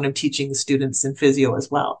emphasize when I'm teaching the students in physio as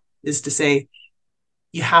well, is to say,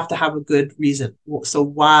 you have to have a good reason. So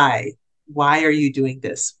why are you doing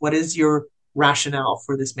this? What is your rationale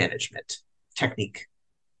for this management technique?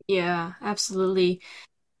 Yeah, absolutely.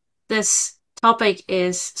 This topic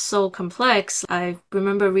is so complex. I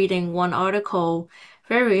remember reading one article,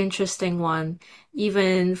 very interesting one,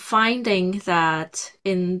 even finding that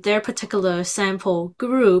in their particular sample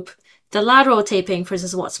group, the lateral taping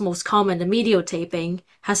versus what's most common, the medial taping,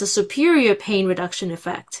 has a superior pain reduction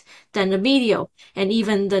effect than the medial. And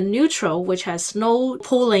even the neutral, which has no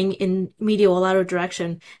pulling in medial or lateral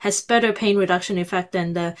direction, has better pain reduction effect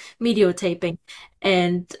than the medial taping.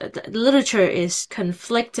 And the literature is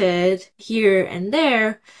conflicted here and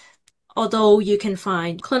there, although you can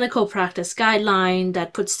find clinical practice guideline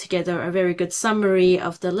that puts together a very good summary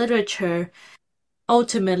of the literature.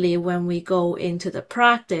 Ultimately, when we go into the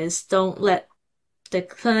practice, don't let the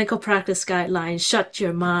clinical practice guidelines shut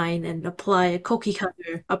your mind and apply a cookie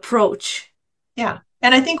cutter approach. Yeah.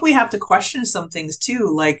 And I think we have to question some things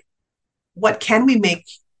too, like what can we make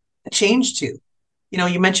a change to?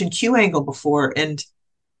 You mentioned Q angle before, and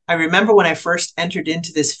I remember when I first entered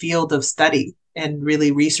into this field of study and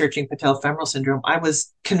really researching patellofemoral syndrome, I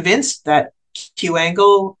was convinced that Q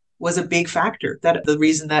angle was a big factor. That the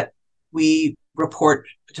reason that we report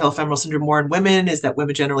patellofemoral syndrome more in women is that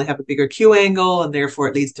women generally have a bigger Q angle, and therefore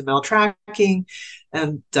it leads to maltracking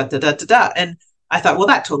and da da da da da. And I thought, well,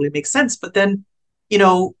 that totally makes sense. But then,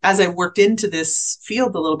 as I worked into this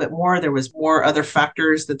field a little bit more, there was more other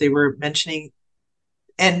factors that they were mentioning,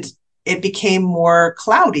 and it became more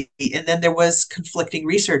cloudy. And then there was conflicting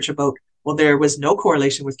research about, well, there was no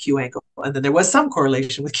correlation with Q angle, and then there was some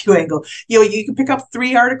correlation with Q angle. You can pick up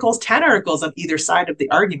 3 articles, 10 articles on either side of the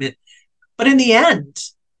argument. But in the end,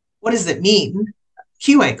 what does it mean?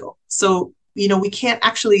 Q angle. So, we can't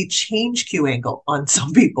actually change Q angle on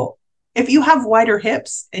some people. If you have wider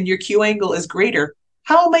hips and your Q angle is greater,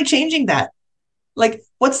 how am I changing that? Like,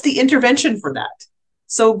 what's the intervention for that?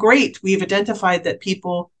 So great, we've identified that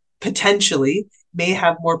people potentially may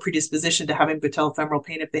have more predisposition to having patellofemoral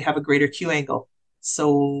pain if they have a greater Q angle.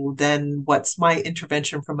 So then what's my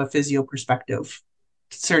intervention from a physio perspective?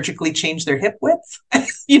 Surgically change their hip width?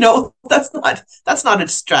 That's not a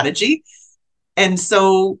strategy. And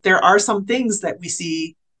so there are some things that we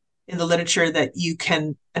see in the literature that you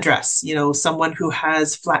can address. Someone who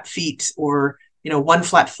has flat feet, or one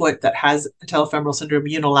flat foot that has patellofemoral syndrome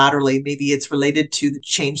unilaterally, maybe it's related to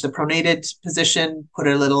change the pronated position, put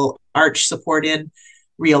a little arch support in,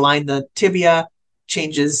 realign the tibia,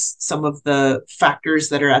 changes some of the factors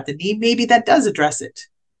that are at the knee. Maybe that does address it,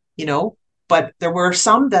 but there were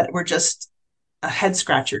some that were just a head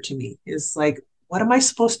scratcher to me. Is like, what am I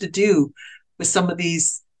supposed to do with some of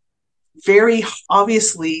these very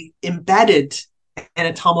obviously embedded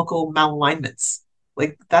anatomical malalignments?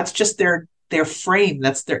 Like that's just their frame,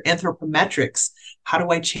 that's their anthropometrics. How do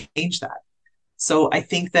I change that? So I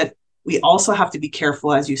think that we also have to be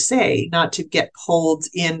careful, as you say, not to get pulled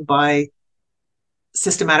in by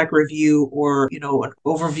systematic review or, an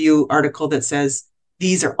overview article that says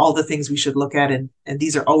these are all the things we should look at, and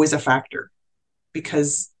these are always a factor.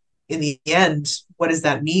 Because in the end, what does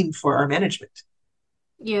that mean for our management?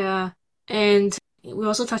 Yeah. And we're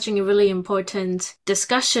also touching a really important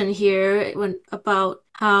discussion here about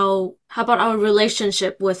how about our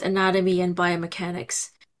relationship with anatomy and biomechanics.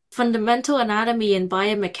 Fundamental anatomy and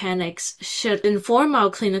biomechanics should inform our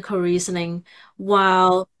clinical reasoning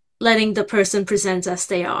while letting the person present as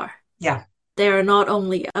they are. Yeah. They are not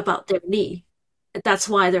only about their knee. That's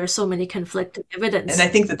why there are so many conflicting And I evidence.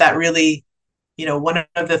 think that really, one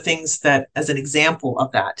of the things that, as an example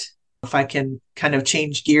of that, if I can kind of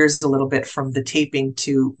change gears a little bit from the taping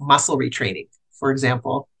to muscle retraining, for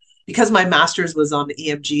example, because my master's was on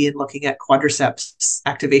EMG and looking at quadriceps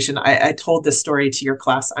activation, I told this story to your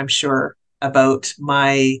class, I'm sure, about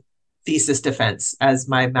my thesis defense as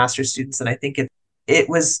my master's students. And I think it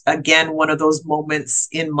was, again, one of those moments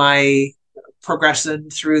in my progression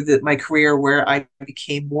through my career where I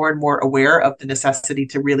became more and more aware of the necessity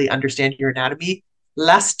to really understand your anatomy,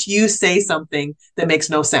 lest you say something that makes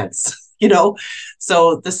no sense,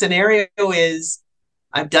 So the scenario is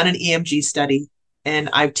I've done an EMG study and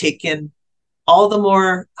I've taken all the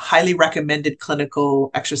more highly recommended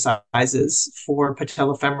clinical exercises for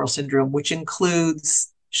patellofemoral syndrome, which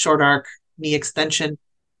includes short arc knee extension.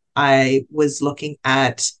 I was looking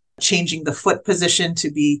at changing the foot position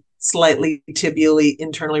to be slightly tibially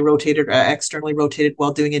internally rotated or externally rotated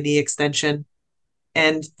while doing a knee extension.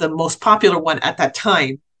 And the most popular one at that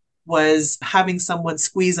time was having someone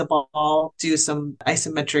squeeze a ball, do some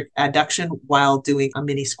isometric adduction while doing a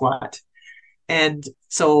mini squat. And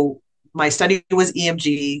so my study was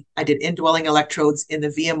EMG. I did indwelling electrodes in the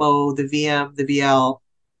VMO, the VM, the VL,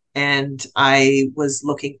 and I was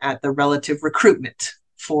looking at the relative recruitment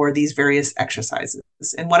for these various exercises.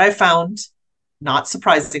 And what I found, not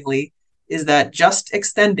surprisingly, is that just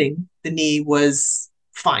extending the knee was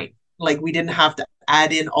fine. Like we didn't have to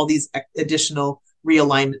add in all these additional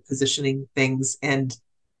realignment positioning things. And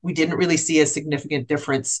we didn't really see a significant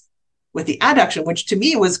difference with the adduction, which to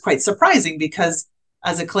me was quite surprising because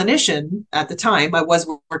as a clinician at the time, I was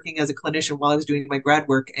working as a clinician while I was doing my grad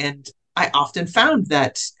work. And I often found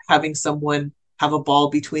that having someone have a ball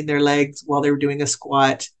between their legs while they were doing a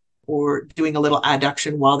squat or doing a little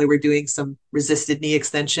adduction while they were doing some resisted knee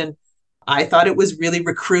extension, I thought it was really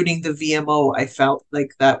recruiting the VMO. I felt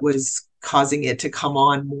like that was causing it to come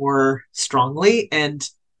on more strongly. And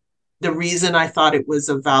the reason I thought it was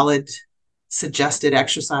a valid suggested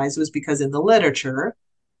exercise was because in the literature,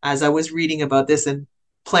 as I was reading about this and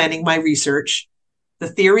planning my research, the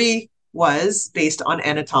theory was based on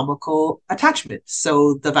anatomical attachment.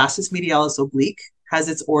 So the vastus medialis oblique has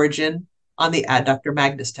its origin on the adductor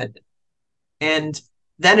magnus tendon. And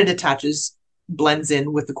then it attaches, blends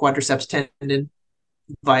in with the quadriceps tendon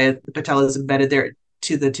via the patella is embedded there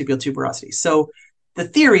to the tibial tuberosity. So the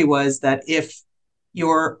theory was that if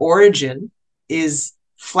your origin is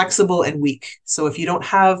flexible and weak, so if you don't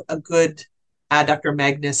have a good adductor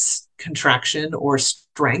magnus contraction or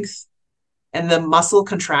strength, and the muscle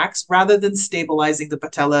contracts rather than stabilizing the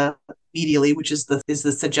patella medially, which is the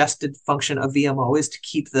suggested function of VMO, is to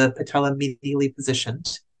keep the patella medially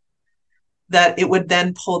positioned, that it would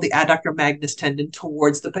then pull the adductor magnus tendon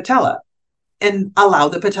towards the patella and allow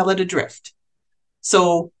the patella to drift.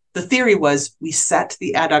 So the theory was we set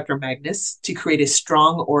the adductor magnus to create a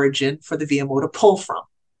strong origin for the VMO to pull from.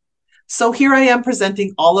 So here I am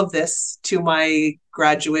presenting all of this to my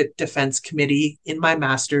graduate defense committee in my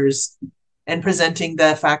master's and presenting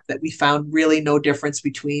the fact that we found really no difference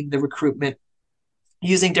between the recruitment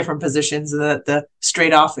using different positions. The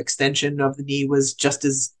straight off extension of the knee was just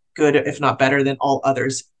as good, if not better, than all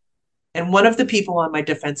others. And one of the people on my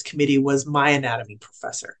defense committee was my anatomy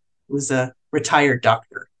professor, who was a retired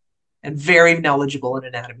doctor and very knowledgeable in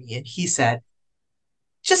anatomy. And he said,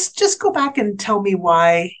 just go back and tell me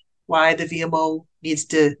why the VMO needs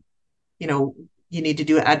to, you need to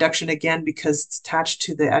do adduction again because it's attached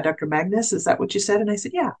to the adductor magnus. Is that what you said? And I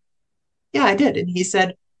said, yeah, I did. And he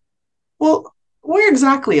said, well, where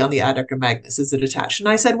exactly on the adductor magnus is it attached? And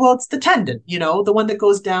I said, well, it's the tendon, the one that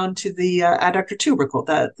goes down to the adductor tubercle,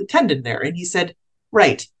 the tendon there. And he said,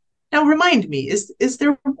 right. Now remind me, is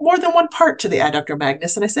there more than one part to the adductor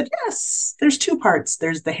magnus? And I said, yes, there's two parts.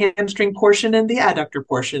 There's the hamstring portion and the adductor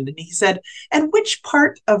portion. And he said, and which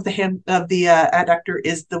part of the adductor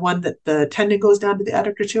is the one that the tendon goes down to the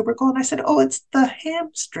adductor tubercle? And I said, oh, it's the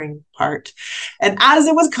hamstring part. And as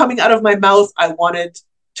it was coming out of my mouth, I wanted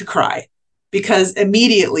to cry because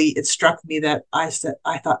immediately it struck me that I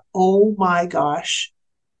thought, oh my gosh,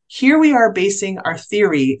 here we are basing our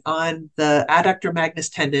theory on the adductor magnus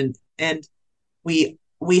tendon, and we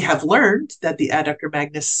have learned that the adductor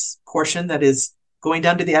magnus portion that is going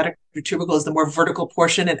down to the adductor tubercle is the more vertical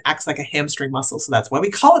portion and acts like a hamstring muscle. So that's why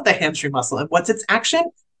we call it the hamstring muscle. And what's its action?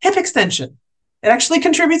 Hip extension. It actually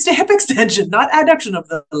contributes to hip extension, not adduction of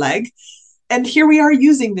the leg. And here we are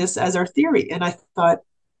using this as our theory. And I thought,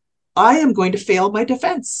 I am going to fail my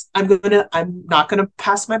defense. I'm not going to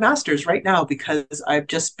pass my master's right now because I've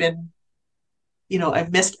just been,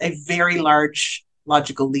 I've missed a very large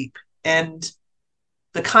logical leap. And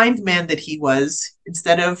the kind man that he was,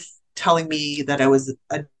 instead of telling me that I was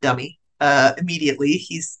a dummy immediately,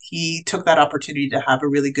 he took that opportunity to have a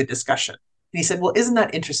really good discussion. And he said, well, isn't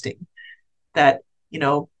that interesting that,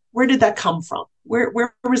 where did that come from? Where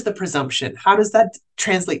was the presumption? How does that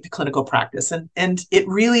translate to clinical practice? And it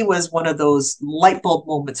really was one of those light bulb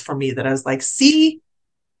moments for me that I was like, see,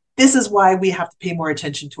 this is why we have to pay more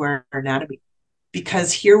attention to our anatomy.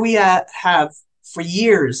 Because here we have for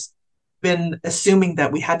years been assuming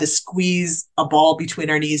that we had to squeeze a ball between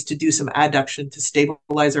our knees to do some adduction to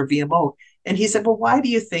stabilize our VMO. And he said, well, why do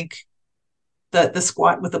you think the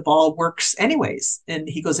squat with the ball works anyways? And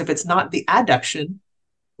he goes, if it's not the adduction,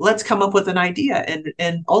 let's come up with an idea.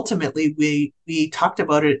 And ultimately we talked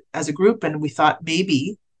about it as a group, and we thought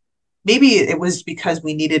maybe it was because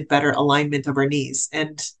we needed better alignment of our knees.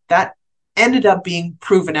 And that ended up being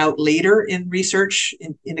proven out later in research.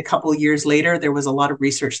 In a couple of years later, there was a lot of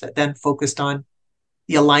research that then focused on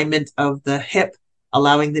the alignment of the hip,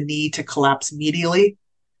 allowing the knee to collapse medially.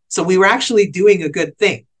 So we were actually doing a good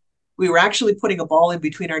thing. We were actually putting a ball in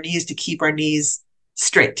between our knees to keep our knees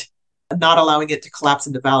straight, not allowing it to collapse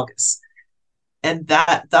into valgus, and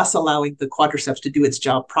that thus allowing the quadriceps to do its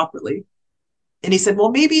job properly. And he said, well,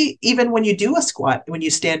 maybe even when you do a squat, when you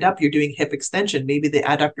stand up, you're doing hip extension. Maybe the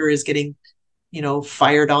adductor is getting,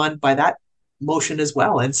 fired on by that motion as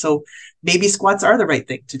well. And so maybe squats are the right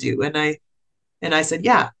thing to do. And I said,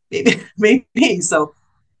 yeah, maybe. So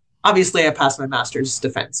obviously I passed my master's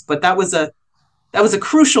defense, but that was a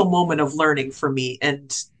crucial moment of learning for me,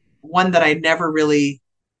 and one that I never really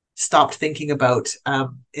stopped thinking about.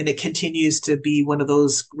 And it continues to be one of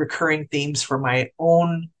those recurring themes for my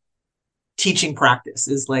own teaching practice,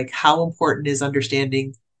 is like, how important is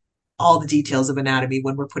understanding all the details of anatomy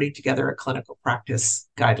when we're putting together a clinical practice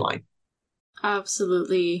guideline.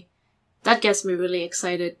 Absolutely. That gets me really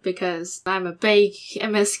excited because I'm a big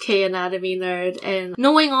MSK anatomy nerd, and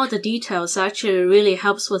knowing all the details actually really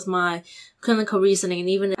helps with my clinical reasoning. And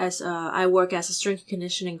even as I work as a strength and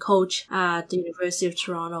conditioning coach at the University of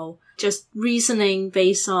Toronto, just reasoning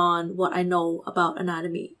based on what I know about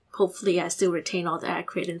anatomy. Hopefully I still retain all the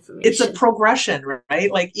accurate information. It's a progression,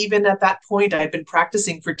 right? Like even at that point, I'd been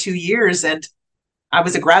practicing for 2 years, and I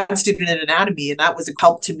was a grad student in anatomy, and that was a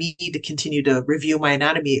help to me to continue to review my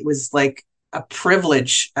anatomy. It was like a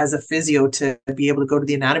privilege as a physio to be able to go to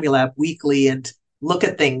the anatomy lab weekly and look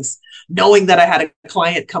at things, knowing that I had a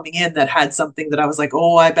client coming in that had something that I was like,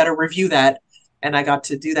 oh, I better review that. And I got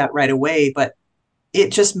to do that right away. But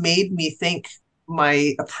it just made me think.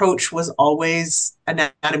 My approach was always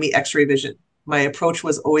anatomy x-ray vision. My approach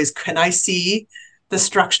was always, can I see the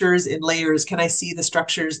structures in layers? Can I see the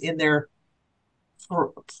structures in their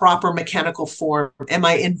proper mechanical form? Am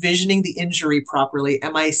I envisioning the injury properly?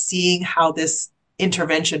 Am I seeing how this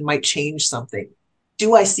intervention might change something?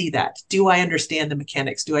 Do I see that? Do I understand the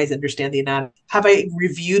mechanics? Do I understand the anatomy? Have I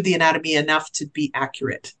reviewed the anatomy enough to be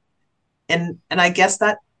accurate? And I guess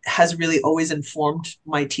that has really always informed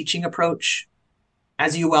my teaching approach.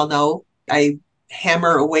 As you well know, I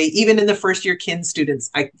hammer away, even in the first year kin students,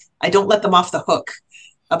 I don't let them off the hook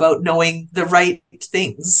about knowing the right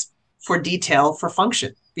things for detail, for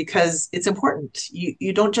function, because it's important.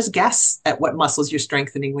 You don't just guess at what muscles you're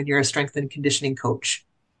strengthening when you're a strength and conditioning coach.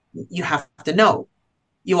 You have to know.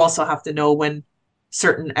 You also have to know when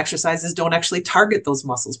certain exercises don't actually target those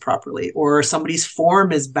muscles properly, or somebody's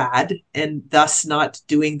form is bad and thus not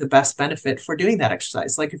doing the best benefit for doing that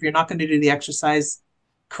exercise. Like if you're not going to do the exercise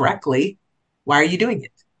correctly, why are you doing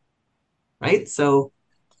it? Right? So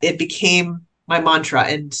it became my mantra.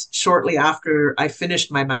 And shortly after I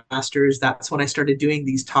finished my master's, that's when I started doing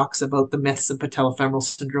these talks about the myths of patellofemoral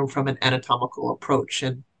syndrome from an anatomical approach.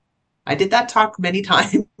 And I did that talk many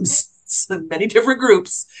times, many different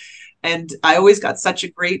groups. And I always got such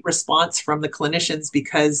a great response from the clinicians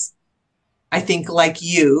because I think, like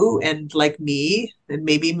you and like me, and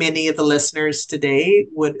maybe many of the listeners today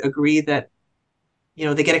would agree that,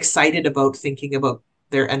 they get excited about thinking about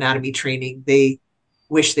their anatomy training. They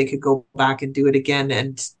wish they could go back and do it again.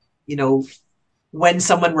 And, you know, when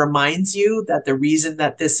someone reminds you that the reason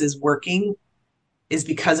that this is working is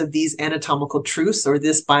because of these anatomical truths or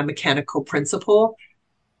this biomechanical principle,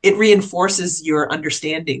 it reinforces your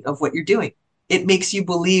understanding of what you're doing. It makes you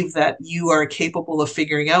believe that you are capable of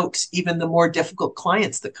figuring out even the more difficult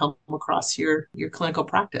clients that come across your clinical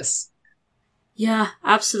practice. Yeah,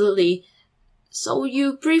 absolutely. So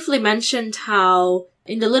you briefly mentioned how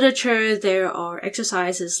in the literature there are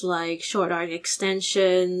exercises like short arc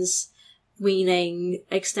extensions, meaning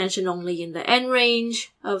extension only in the end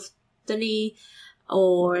range of the knee,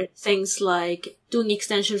 or things like doing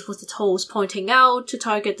extensions with the toes pointing out to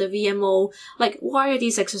target the VMO. Like, why are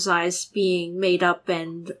these exercises being made up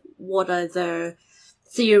and what are the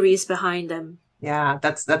theories behind them? Yeah,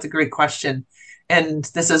 that's a great question. And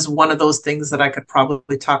this is one of those things that I could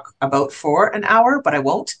probably talk about for an hour, but I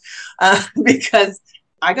won't, because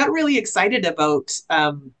I got really excited about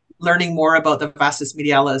learning more about the vastus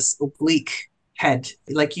medialis oblique head.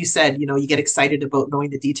 Like you said, you get excited about knowing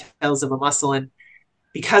the details of a muscle. And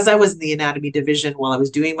because I was in the anatomy division while I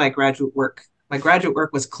was doing my graduate work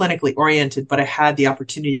was clinically oriented, but I had the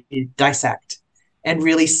opportunity to dissect and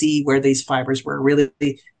really see where these fibers were,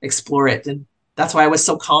 really explore it. And that's why I was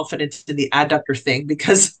so confident in the adductor thing,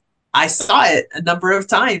 because I saw it a number of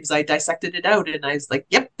times. I dissected it out and I was like,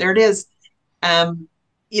 yep, there it is.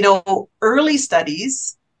 Early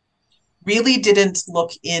studies really didn't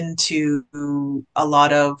look into a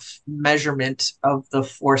lot of measurement of the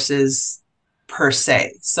forces per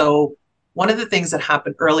se. So, one of the things that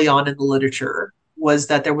happened early on in the literature was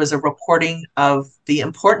that there was a reporting of the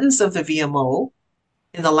importance of the VMO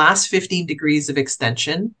in the last 15 degrees of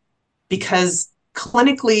extension, because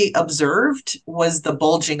clinically observed was the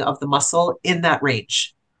bulging of the muscle in that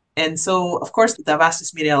range. And so, of course, the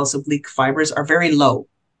vastus medialis oblique fibers are very low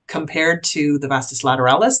compared to the vastus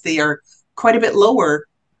lateralis. They are quite a bit lower.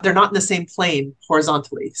 They're not in the same plane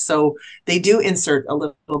horizontally. So they do insert a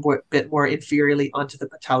little bit more inferiorly onto the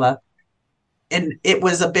patella. And it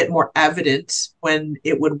was a bit more evident when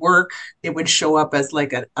it would work, it would show up as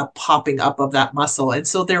like a popping up of that muscle. And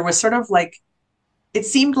so there was sort of like, it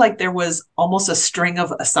seemed like there was almost a string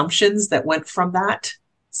of assumptions that went from that.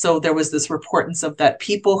 So there was this reportance of that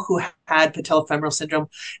people who had patellofemoral syndrome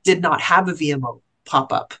did not have a VMO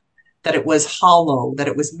pop up, that it was hollow, that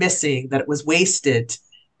it was missing, that it was wasted.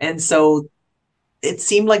 And so it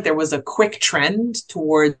seemed like there was a quick trend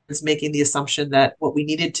towards making the assumption that what we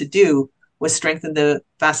needed to do was strengthen the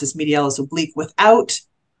vastus medialis oblique without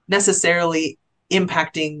necessarily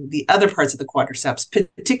impacting the other parts of the quadriceps,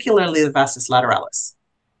 particularly the vastus lateralis.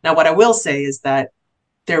 Now, what I will say is that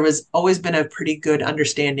there has always been a pretty good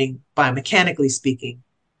understanding, biomechanically speaking,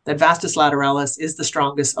 that vastus lateralis is the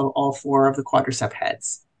strongest of all four of the quadricep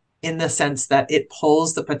heads, in the sense that it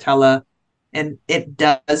pulls the patella and it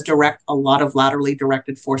does direct a lot of laterally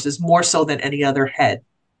directed forces, more so than any other head.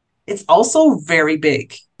 It's also very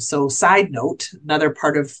big. So, side note, another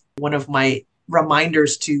part of one of my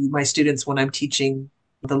reminders to my students when I'm teaching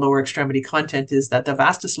the lower extremity content is that the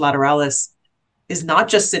vastus lateralis is not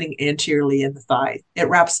just sitting anteriorly in the thigh. It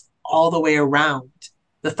wraps all the way around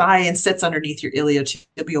the thigh and sits underneath your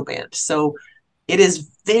iliotibial band. So it is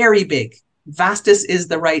very big. Vastus is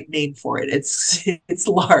the right name for it. It's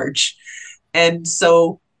large. And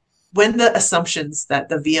so when the assumptions that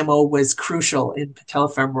the VMO was crucial in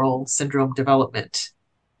patellofemoral syndrome development,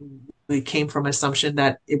 we came from an assumption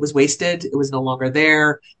that it was wasted, it was no longer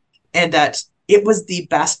there, and that it was the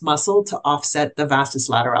best muscle to offset the vastus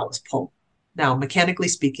lateralis pull. Now, mechanically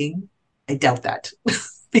speaking, I doubt that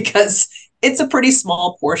because it's a pretty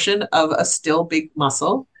small portion of a still big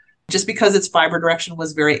muscle, just because its fiber direction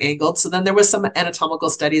was very angled. So then there was some anatomical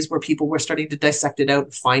studies where people were starting to dissect it out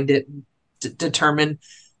and find it and determine,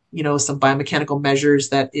 some biomechanical measures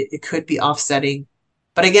that it could be offsetting.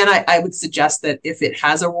 But again, I would suggest that if it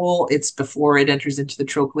has a role, it's before it enters into the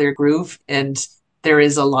trochlear groove. And there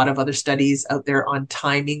is a lot of other studies out there on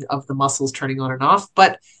timing of the muscles turning on and off.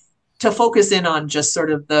 But to focus in on just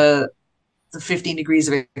sort of the 15 degrees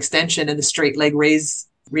of extension and the straight leg raise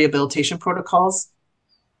rehabilitation protocols,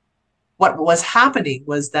 what was happening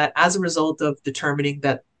was that as a result of determining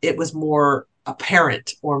that it was more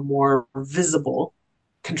apparent or more visible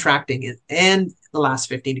contracting and the last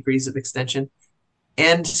 15 degrees of extension,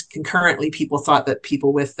 and concurrently people thought that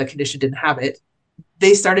people with the condition didn't have it,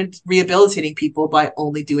 they started rehabilitating people by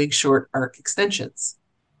only doing short arc extensions.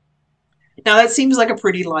 Now, that seems like a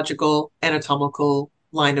pretty logical anatomical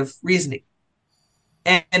line of reasoning.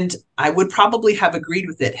 And I would probably have agreed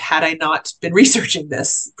with it had I not been researching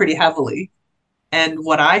this pretty heavily. And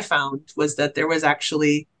what I found was that there was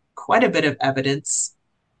actually quite a bit of evidence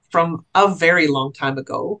from a very long time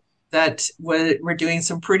ago that we're doing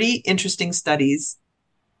some pretty interesting studies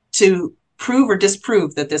to prove or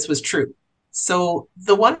disprove that this was true. So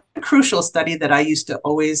the one crucial study that I used to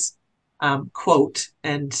always quote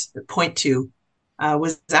and point to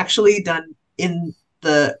was actually done in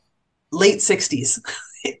the late 60s,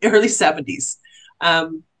 early 70s.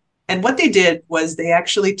 And what they did was they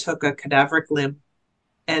actually took a cadaveric limb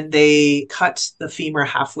and they cut the femur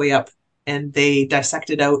halfway up and they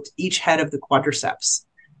dissected out each head of the quadriceps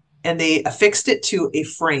and they affixed it to a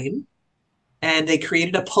frame and they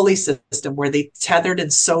created a pulley system where they tethered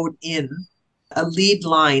and sewed in a lead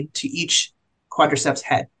line to each quadriceps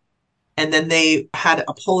head. And then they had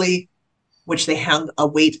a pulley which they hung a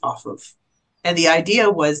weight off of. And the idea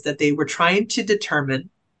was that they were trying to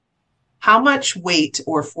determine how much weight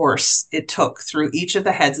or force it took through each of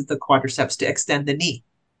the heads of the quadriceps to extend the knee.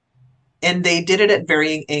 And they did it at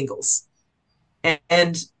varying angles.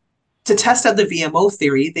 And to test out the VMO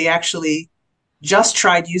theory, they actually just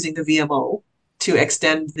tried using the VMO to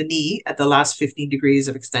extend the knee at the last 15 degrees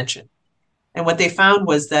of extension. And what they found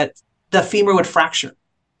was that the femur would fracture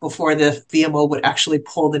before the VMO would actually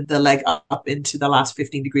pull the leg up into the last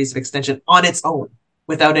 15 degrees of extension on its own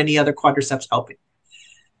without any other quadriceps helping.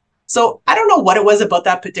 So I don't know what it was about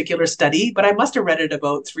that particular study, but I must have read it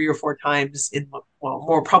about 3 or 4 times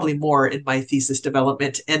probably more in my thesis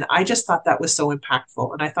development. And I just thought that was so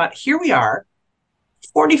impactful. And I thought, here we are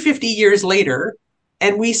 40, 50 years later,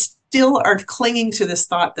 and we still are clinging to this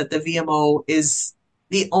thought that the VMO is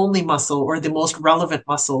the only muscle or the most relevant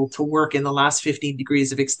muscle to work in the last 15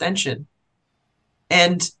 degrees of extension.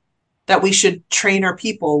 And that we should train our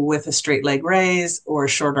people with a straight leg raise or a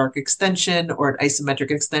short arc extension or an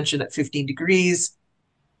isometric extension at 15 degrees.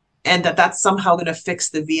 And that's somehow going to fix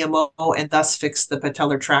the VMO and thus fix the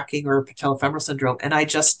patellar tracking or patellofemoral syndrome. And I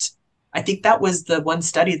think that was the one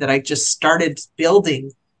study that I just started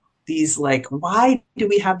building these, like, why do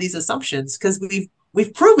we have these assumptions? Because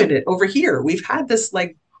we've proven it over here. We've had this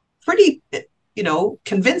like pretty,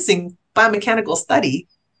 convincing biomechanical study.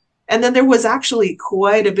 And then there was actually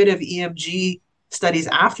quite a bit of EMG studies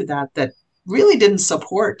after that really didn't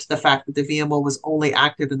support the fact that the VMO was only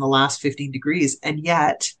active in the last 15 degrees. And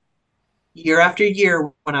yet, year after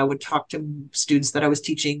year, when I would talk to students that I was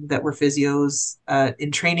teaching that were physios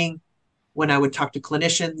in training, when I would talk to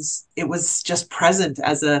clinicians, it was just present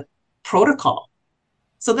as a protocol.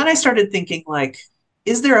 So then I started thinking, like,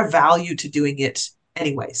 is there a value to doing it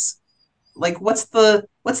anyways? Like, what's the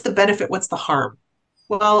benefit? What's the harm?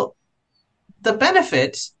 Well, the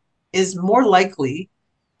benefit is more likely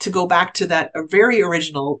to go back to that very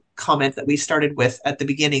original comment that we started with at the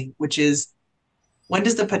beginning, which is, when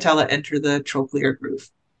does the patella enter the trochlear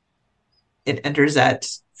groove? It enters at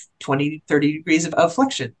 20, 30 degrees of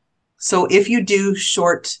flexion. So if you do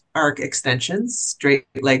short arc extensions, straight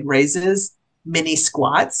leg raises, mini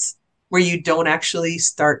squats, where you don't actually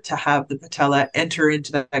start to have the patella enter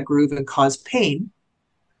into that groove and cause pain,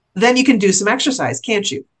 then you can do some exercise,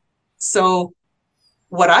 can't you? So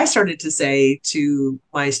what I started to say to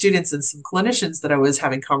my students and some clinicians that I was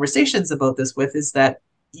having conversations about this with is that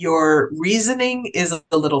your reasoning is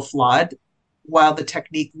a little flawed while the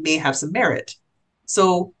technique may have some merit.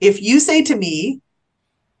 So if you say to me,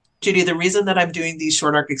 Judi, the reason that I'm doing these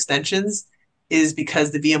short arc extensions is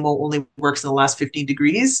because the VMO only works in the last 15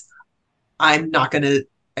 degrees, I'm not going to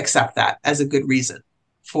accept that as a good reason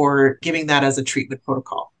for giving that as a treatment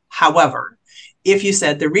protocol. However, if you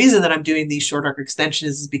said the reason that I'm doing these short arc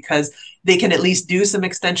extensions is because they can at least do some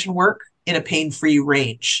extension work in a pain-free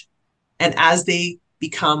range, and as they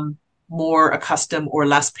become more accustomed or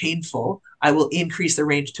less painful, I will increase the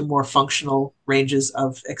range to more functional ranges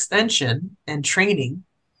of extension and training,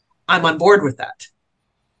 I'm on board with that.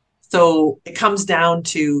 So it comes down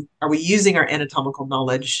to, are we using our anatomical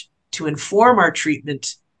knowledge to inform our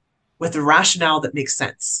treatment with a rationale that makes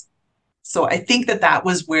sense? So I think that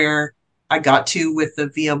was where I got to with the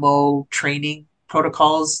VMO training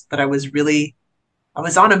protocols, that I was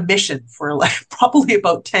on a mission for like probably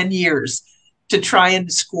about 10 years to try and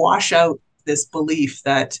squash out this belief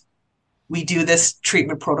that we do this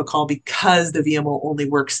treatment protocol because the VMO only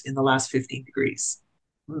works in the last 15 degrees.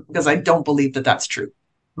 Because I don't believe that that's true.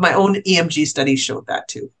 My own EMG study showed that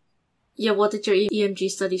too. Yeah, what did your EMG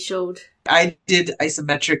study showed? I did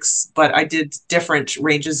isometrics, but I did different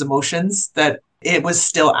ranges of motions that It was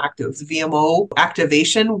still active. The VMO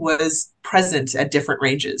activation was present at different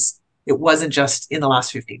ranges. It wasn't just in the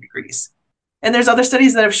last 15 degrees. And there's other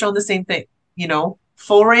studies that have shown the same thing.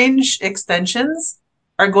 Full range extensions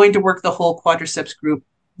are going to work the whole quadriceps group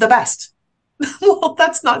the best. Well,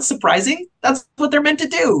 that's not surprising. That's what they're meant to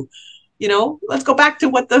do. Let's go back to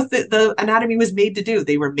what the anatomy was made to do.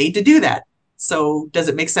 They were made to do that. So does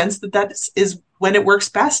it make sense that that is when it works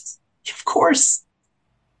best? Of course.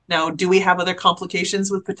 Now, do we have other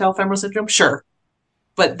complications with patellofemoral syndrome? Sure.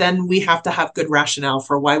 But then we have to have good rationale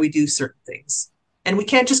for why we do certain things. And we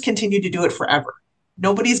can't just continue to do it forever.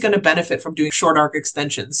 Nobody's going to benefit from doing short arc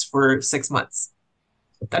extensions for 6 months.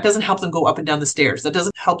 That doesn't help them go up and down the stairs. That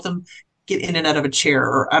doesn't help them get in and out of a chair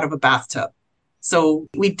or out of a bathtub. So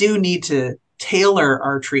we do need to tailor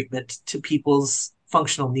our treatment to people's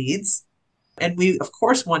functional needs. And we, of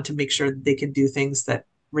course, want to make sure that they can do things that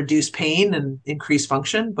reduce pain and increase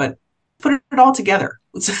function, but put it all together.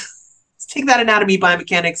 Let's take that anatomy,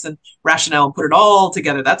 biomechanics, and rationale and put it all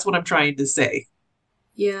together. That's what I'm trying to say.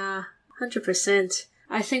 Yeah, 100%.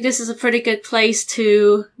 I think this is a pretty good place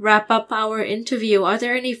to wrap up our interview. Are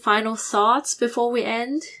there any final thoughts before we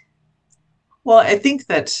end? Well, I think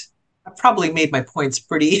that I've probably made my points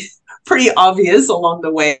pretty obvious along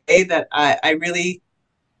the way that I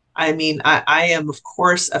am, of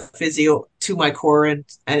course, a physio to my core and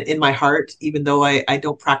in my heart, even though I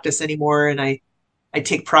don't practice anymore. And I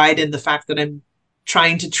take pride in the fact that I'm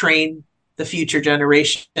trying to train the future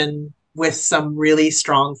generation with some really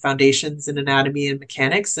strong foundations in anatomy and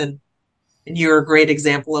mechanics. And you're a great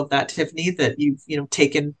example of that, Tiffany, that you've,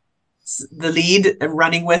 taken the lead and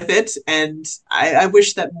running with it. And I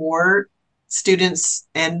wish that more students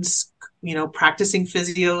and, practicing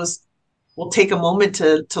physios will take a moment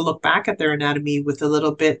to look back at their anatomy with a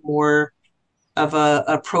little bit more of a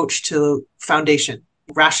approach to foundation,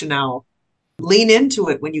 rationale. Lean into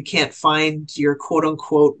it when you can't find your quote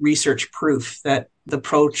unquote research proof that the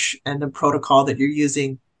approach and the protocol that you're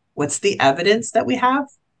using, what's the evidence that we have?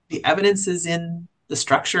 The evidence is in the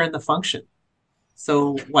structure and the function.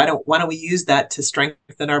 So why don't we use that to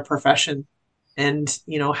strengthen our profession and,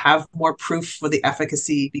 have more proof for the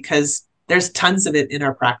efficacy, because there's tons of it in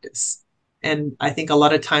our practice. And I think a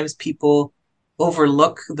lot of times people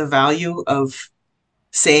overlook the value of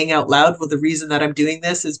saying out loud, well, the reason that I'm doing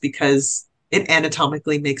this is because it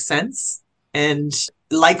anatomically makes sense. And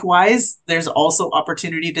likewise, there's also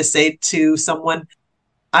opportunity to say to someone,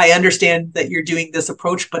 I understand that you're doing this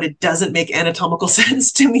approach, but it doesn't make anatomical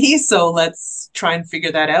sense to me. So let's try and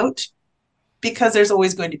figure that out. Because there's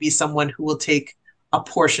always going to be someone who will take a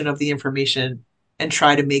portion of the information and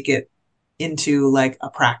try to make it into like a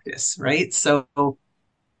practice, right? So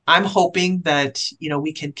I'm hoping that,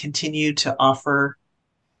 we can continue to offer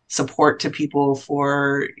support to people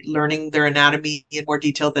for learning their anatomy in more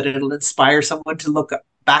detail, that it'll inspire someone to look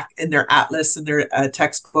back in their atlas and their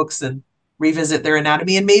textbooks and revisit their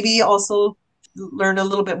anatomy, and maybe also learn a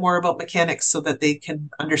little bit more about mechanics so that they can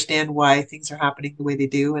understand why things are happening the way they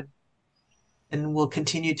do, and will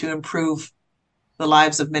continue to improve the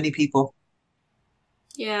lives of many people.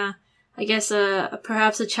 Yeah, I guess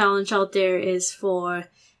perhaps a challenge out there is for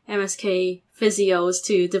MSK physios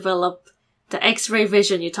to develop the X-ray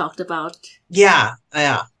vision you talked about. Yeah.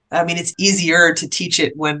 I mean, it's easier to teach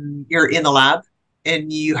it when you're in the lab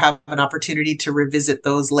and you have an opportunity to revisit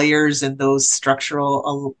those layers and those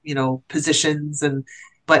structural, positions.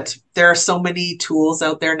 But there are so many tools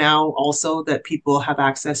out there now also that people have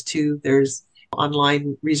access to. There's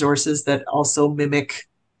online resources that also mimic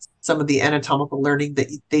some of the anatomical learning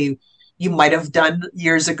that you might have done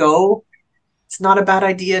years ago. It's not a bad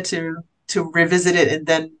idea to revisit it and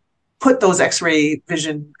then put those X-ray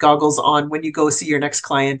vision goggles on when you go see your next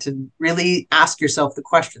client and really ask yourself the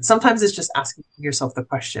question. Sometimes it's just asking yourself the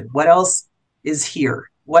question, what else is here?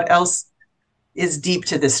 What else is deep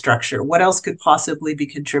to this structure? What else could possibly be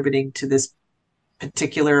contributing to this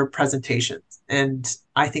particular presentation? And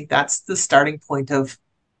I think that's the starting point of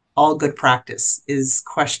all good practice, is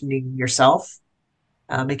questioning yourself,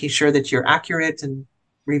 making sure that you're accurate and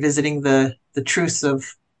revisiting the truths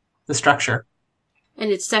of the structure. And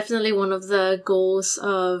it's definitely one of the goals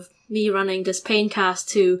of me running this Paincast,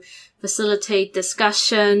 to facilitate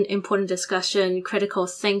discussion, important discussion, critical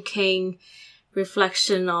thinking,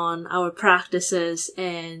 reflection on our practices,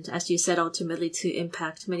 and, as you said, ultimately to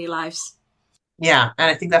impact many lives. Yeah, and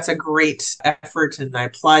I think that's a great effort, and I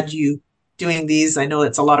applaud you doing these. I know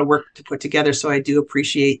it's a lot of work to put together, so I do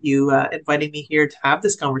appreciate you inviting me here to have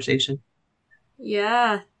this conversation.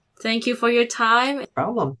 Yeah, thank you for your time. No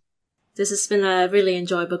problem. This has been a really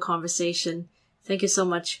enjoyable conversation. Thank you so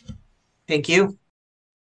much. Thank you.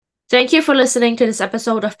 Thank you for listening to this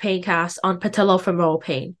episode of Paincast on patellofemoral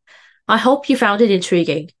pain. I hope you found it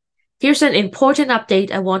intriguing. Here's an important update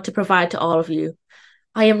I want to provide to all of you.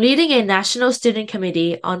 I am leading a national student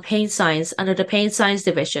committee on pain science under the Pain Science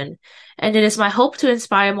Division, and it is my hope to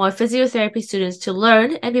inspire more physiotherapy students to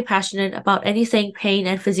learn and be passionate about anything pain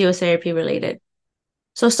and physiotherapy related.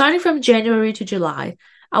 So starting from January to July,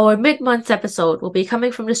 our mid-month episode will be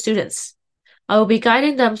coming from the students. I will be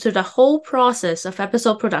guiding them through the whole process of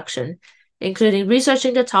episode production, including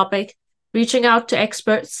researching the topic, reaching out to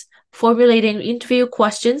experts, formulating interview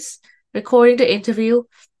questions, recording the interview,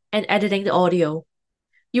 and editing the audio.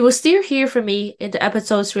 You will still hear from me in the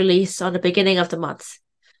episodes released on the beginning of the month.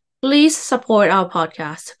 Please support our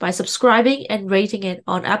podcast by subscribing and rating it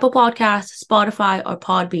on Apple Podcasts, Spotify, or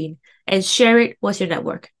Podbean, and share it with your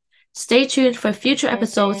network. Stay tuned for future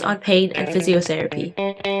episodes on pain and physiotherapy.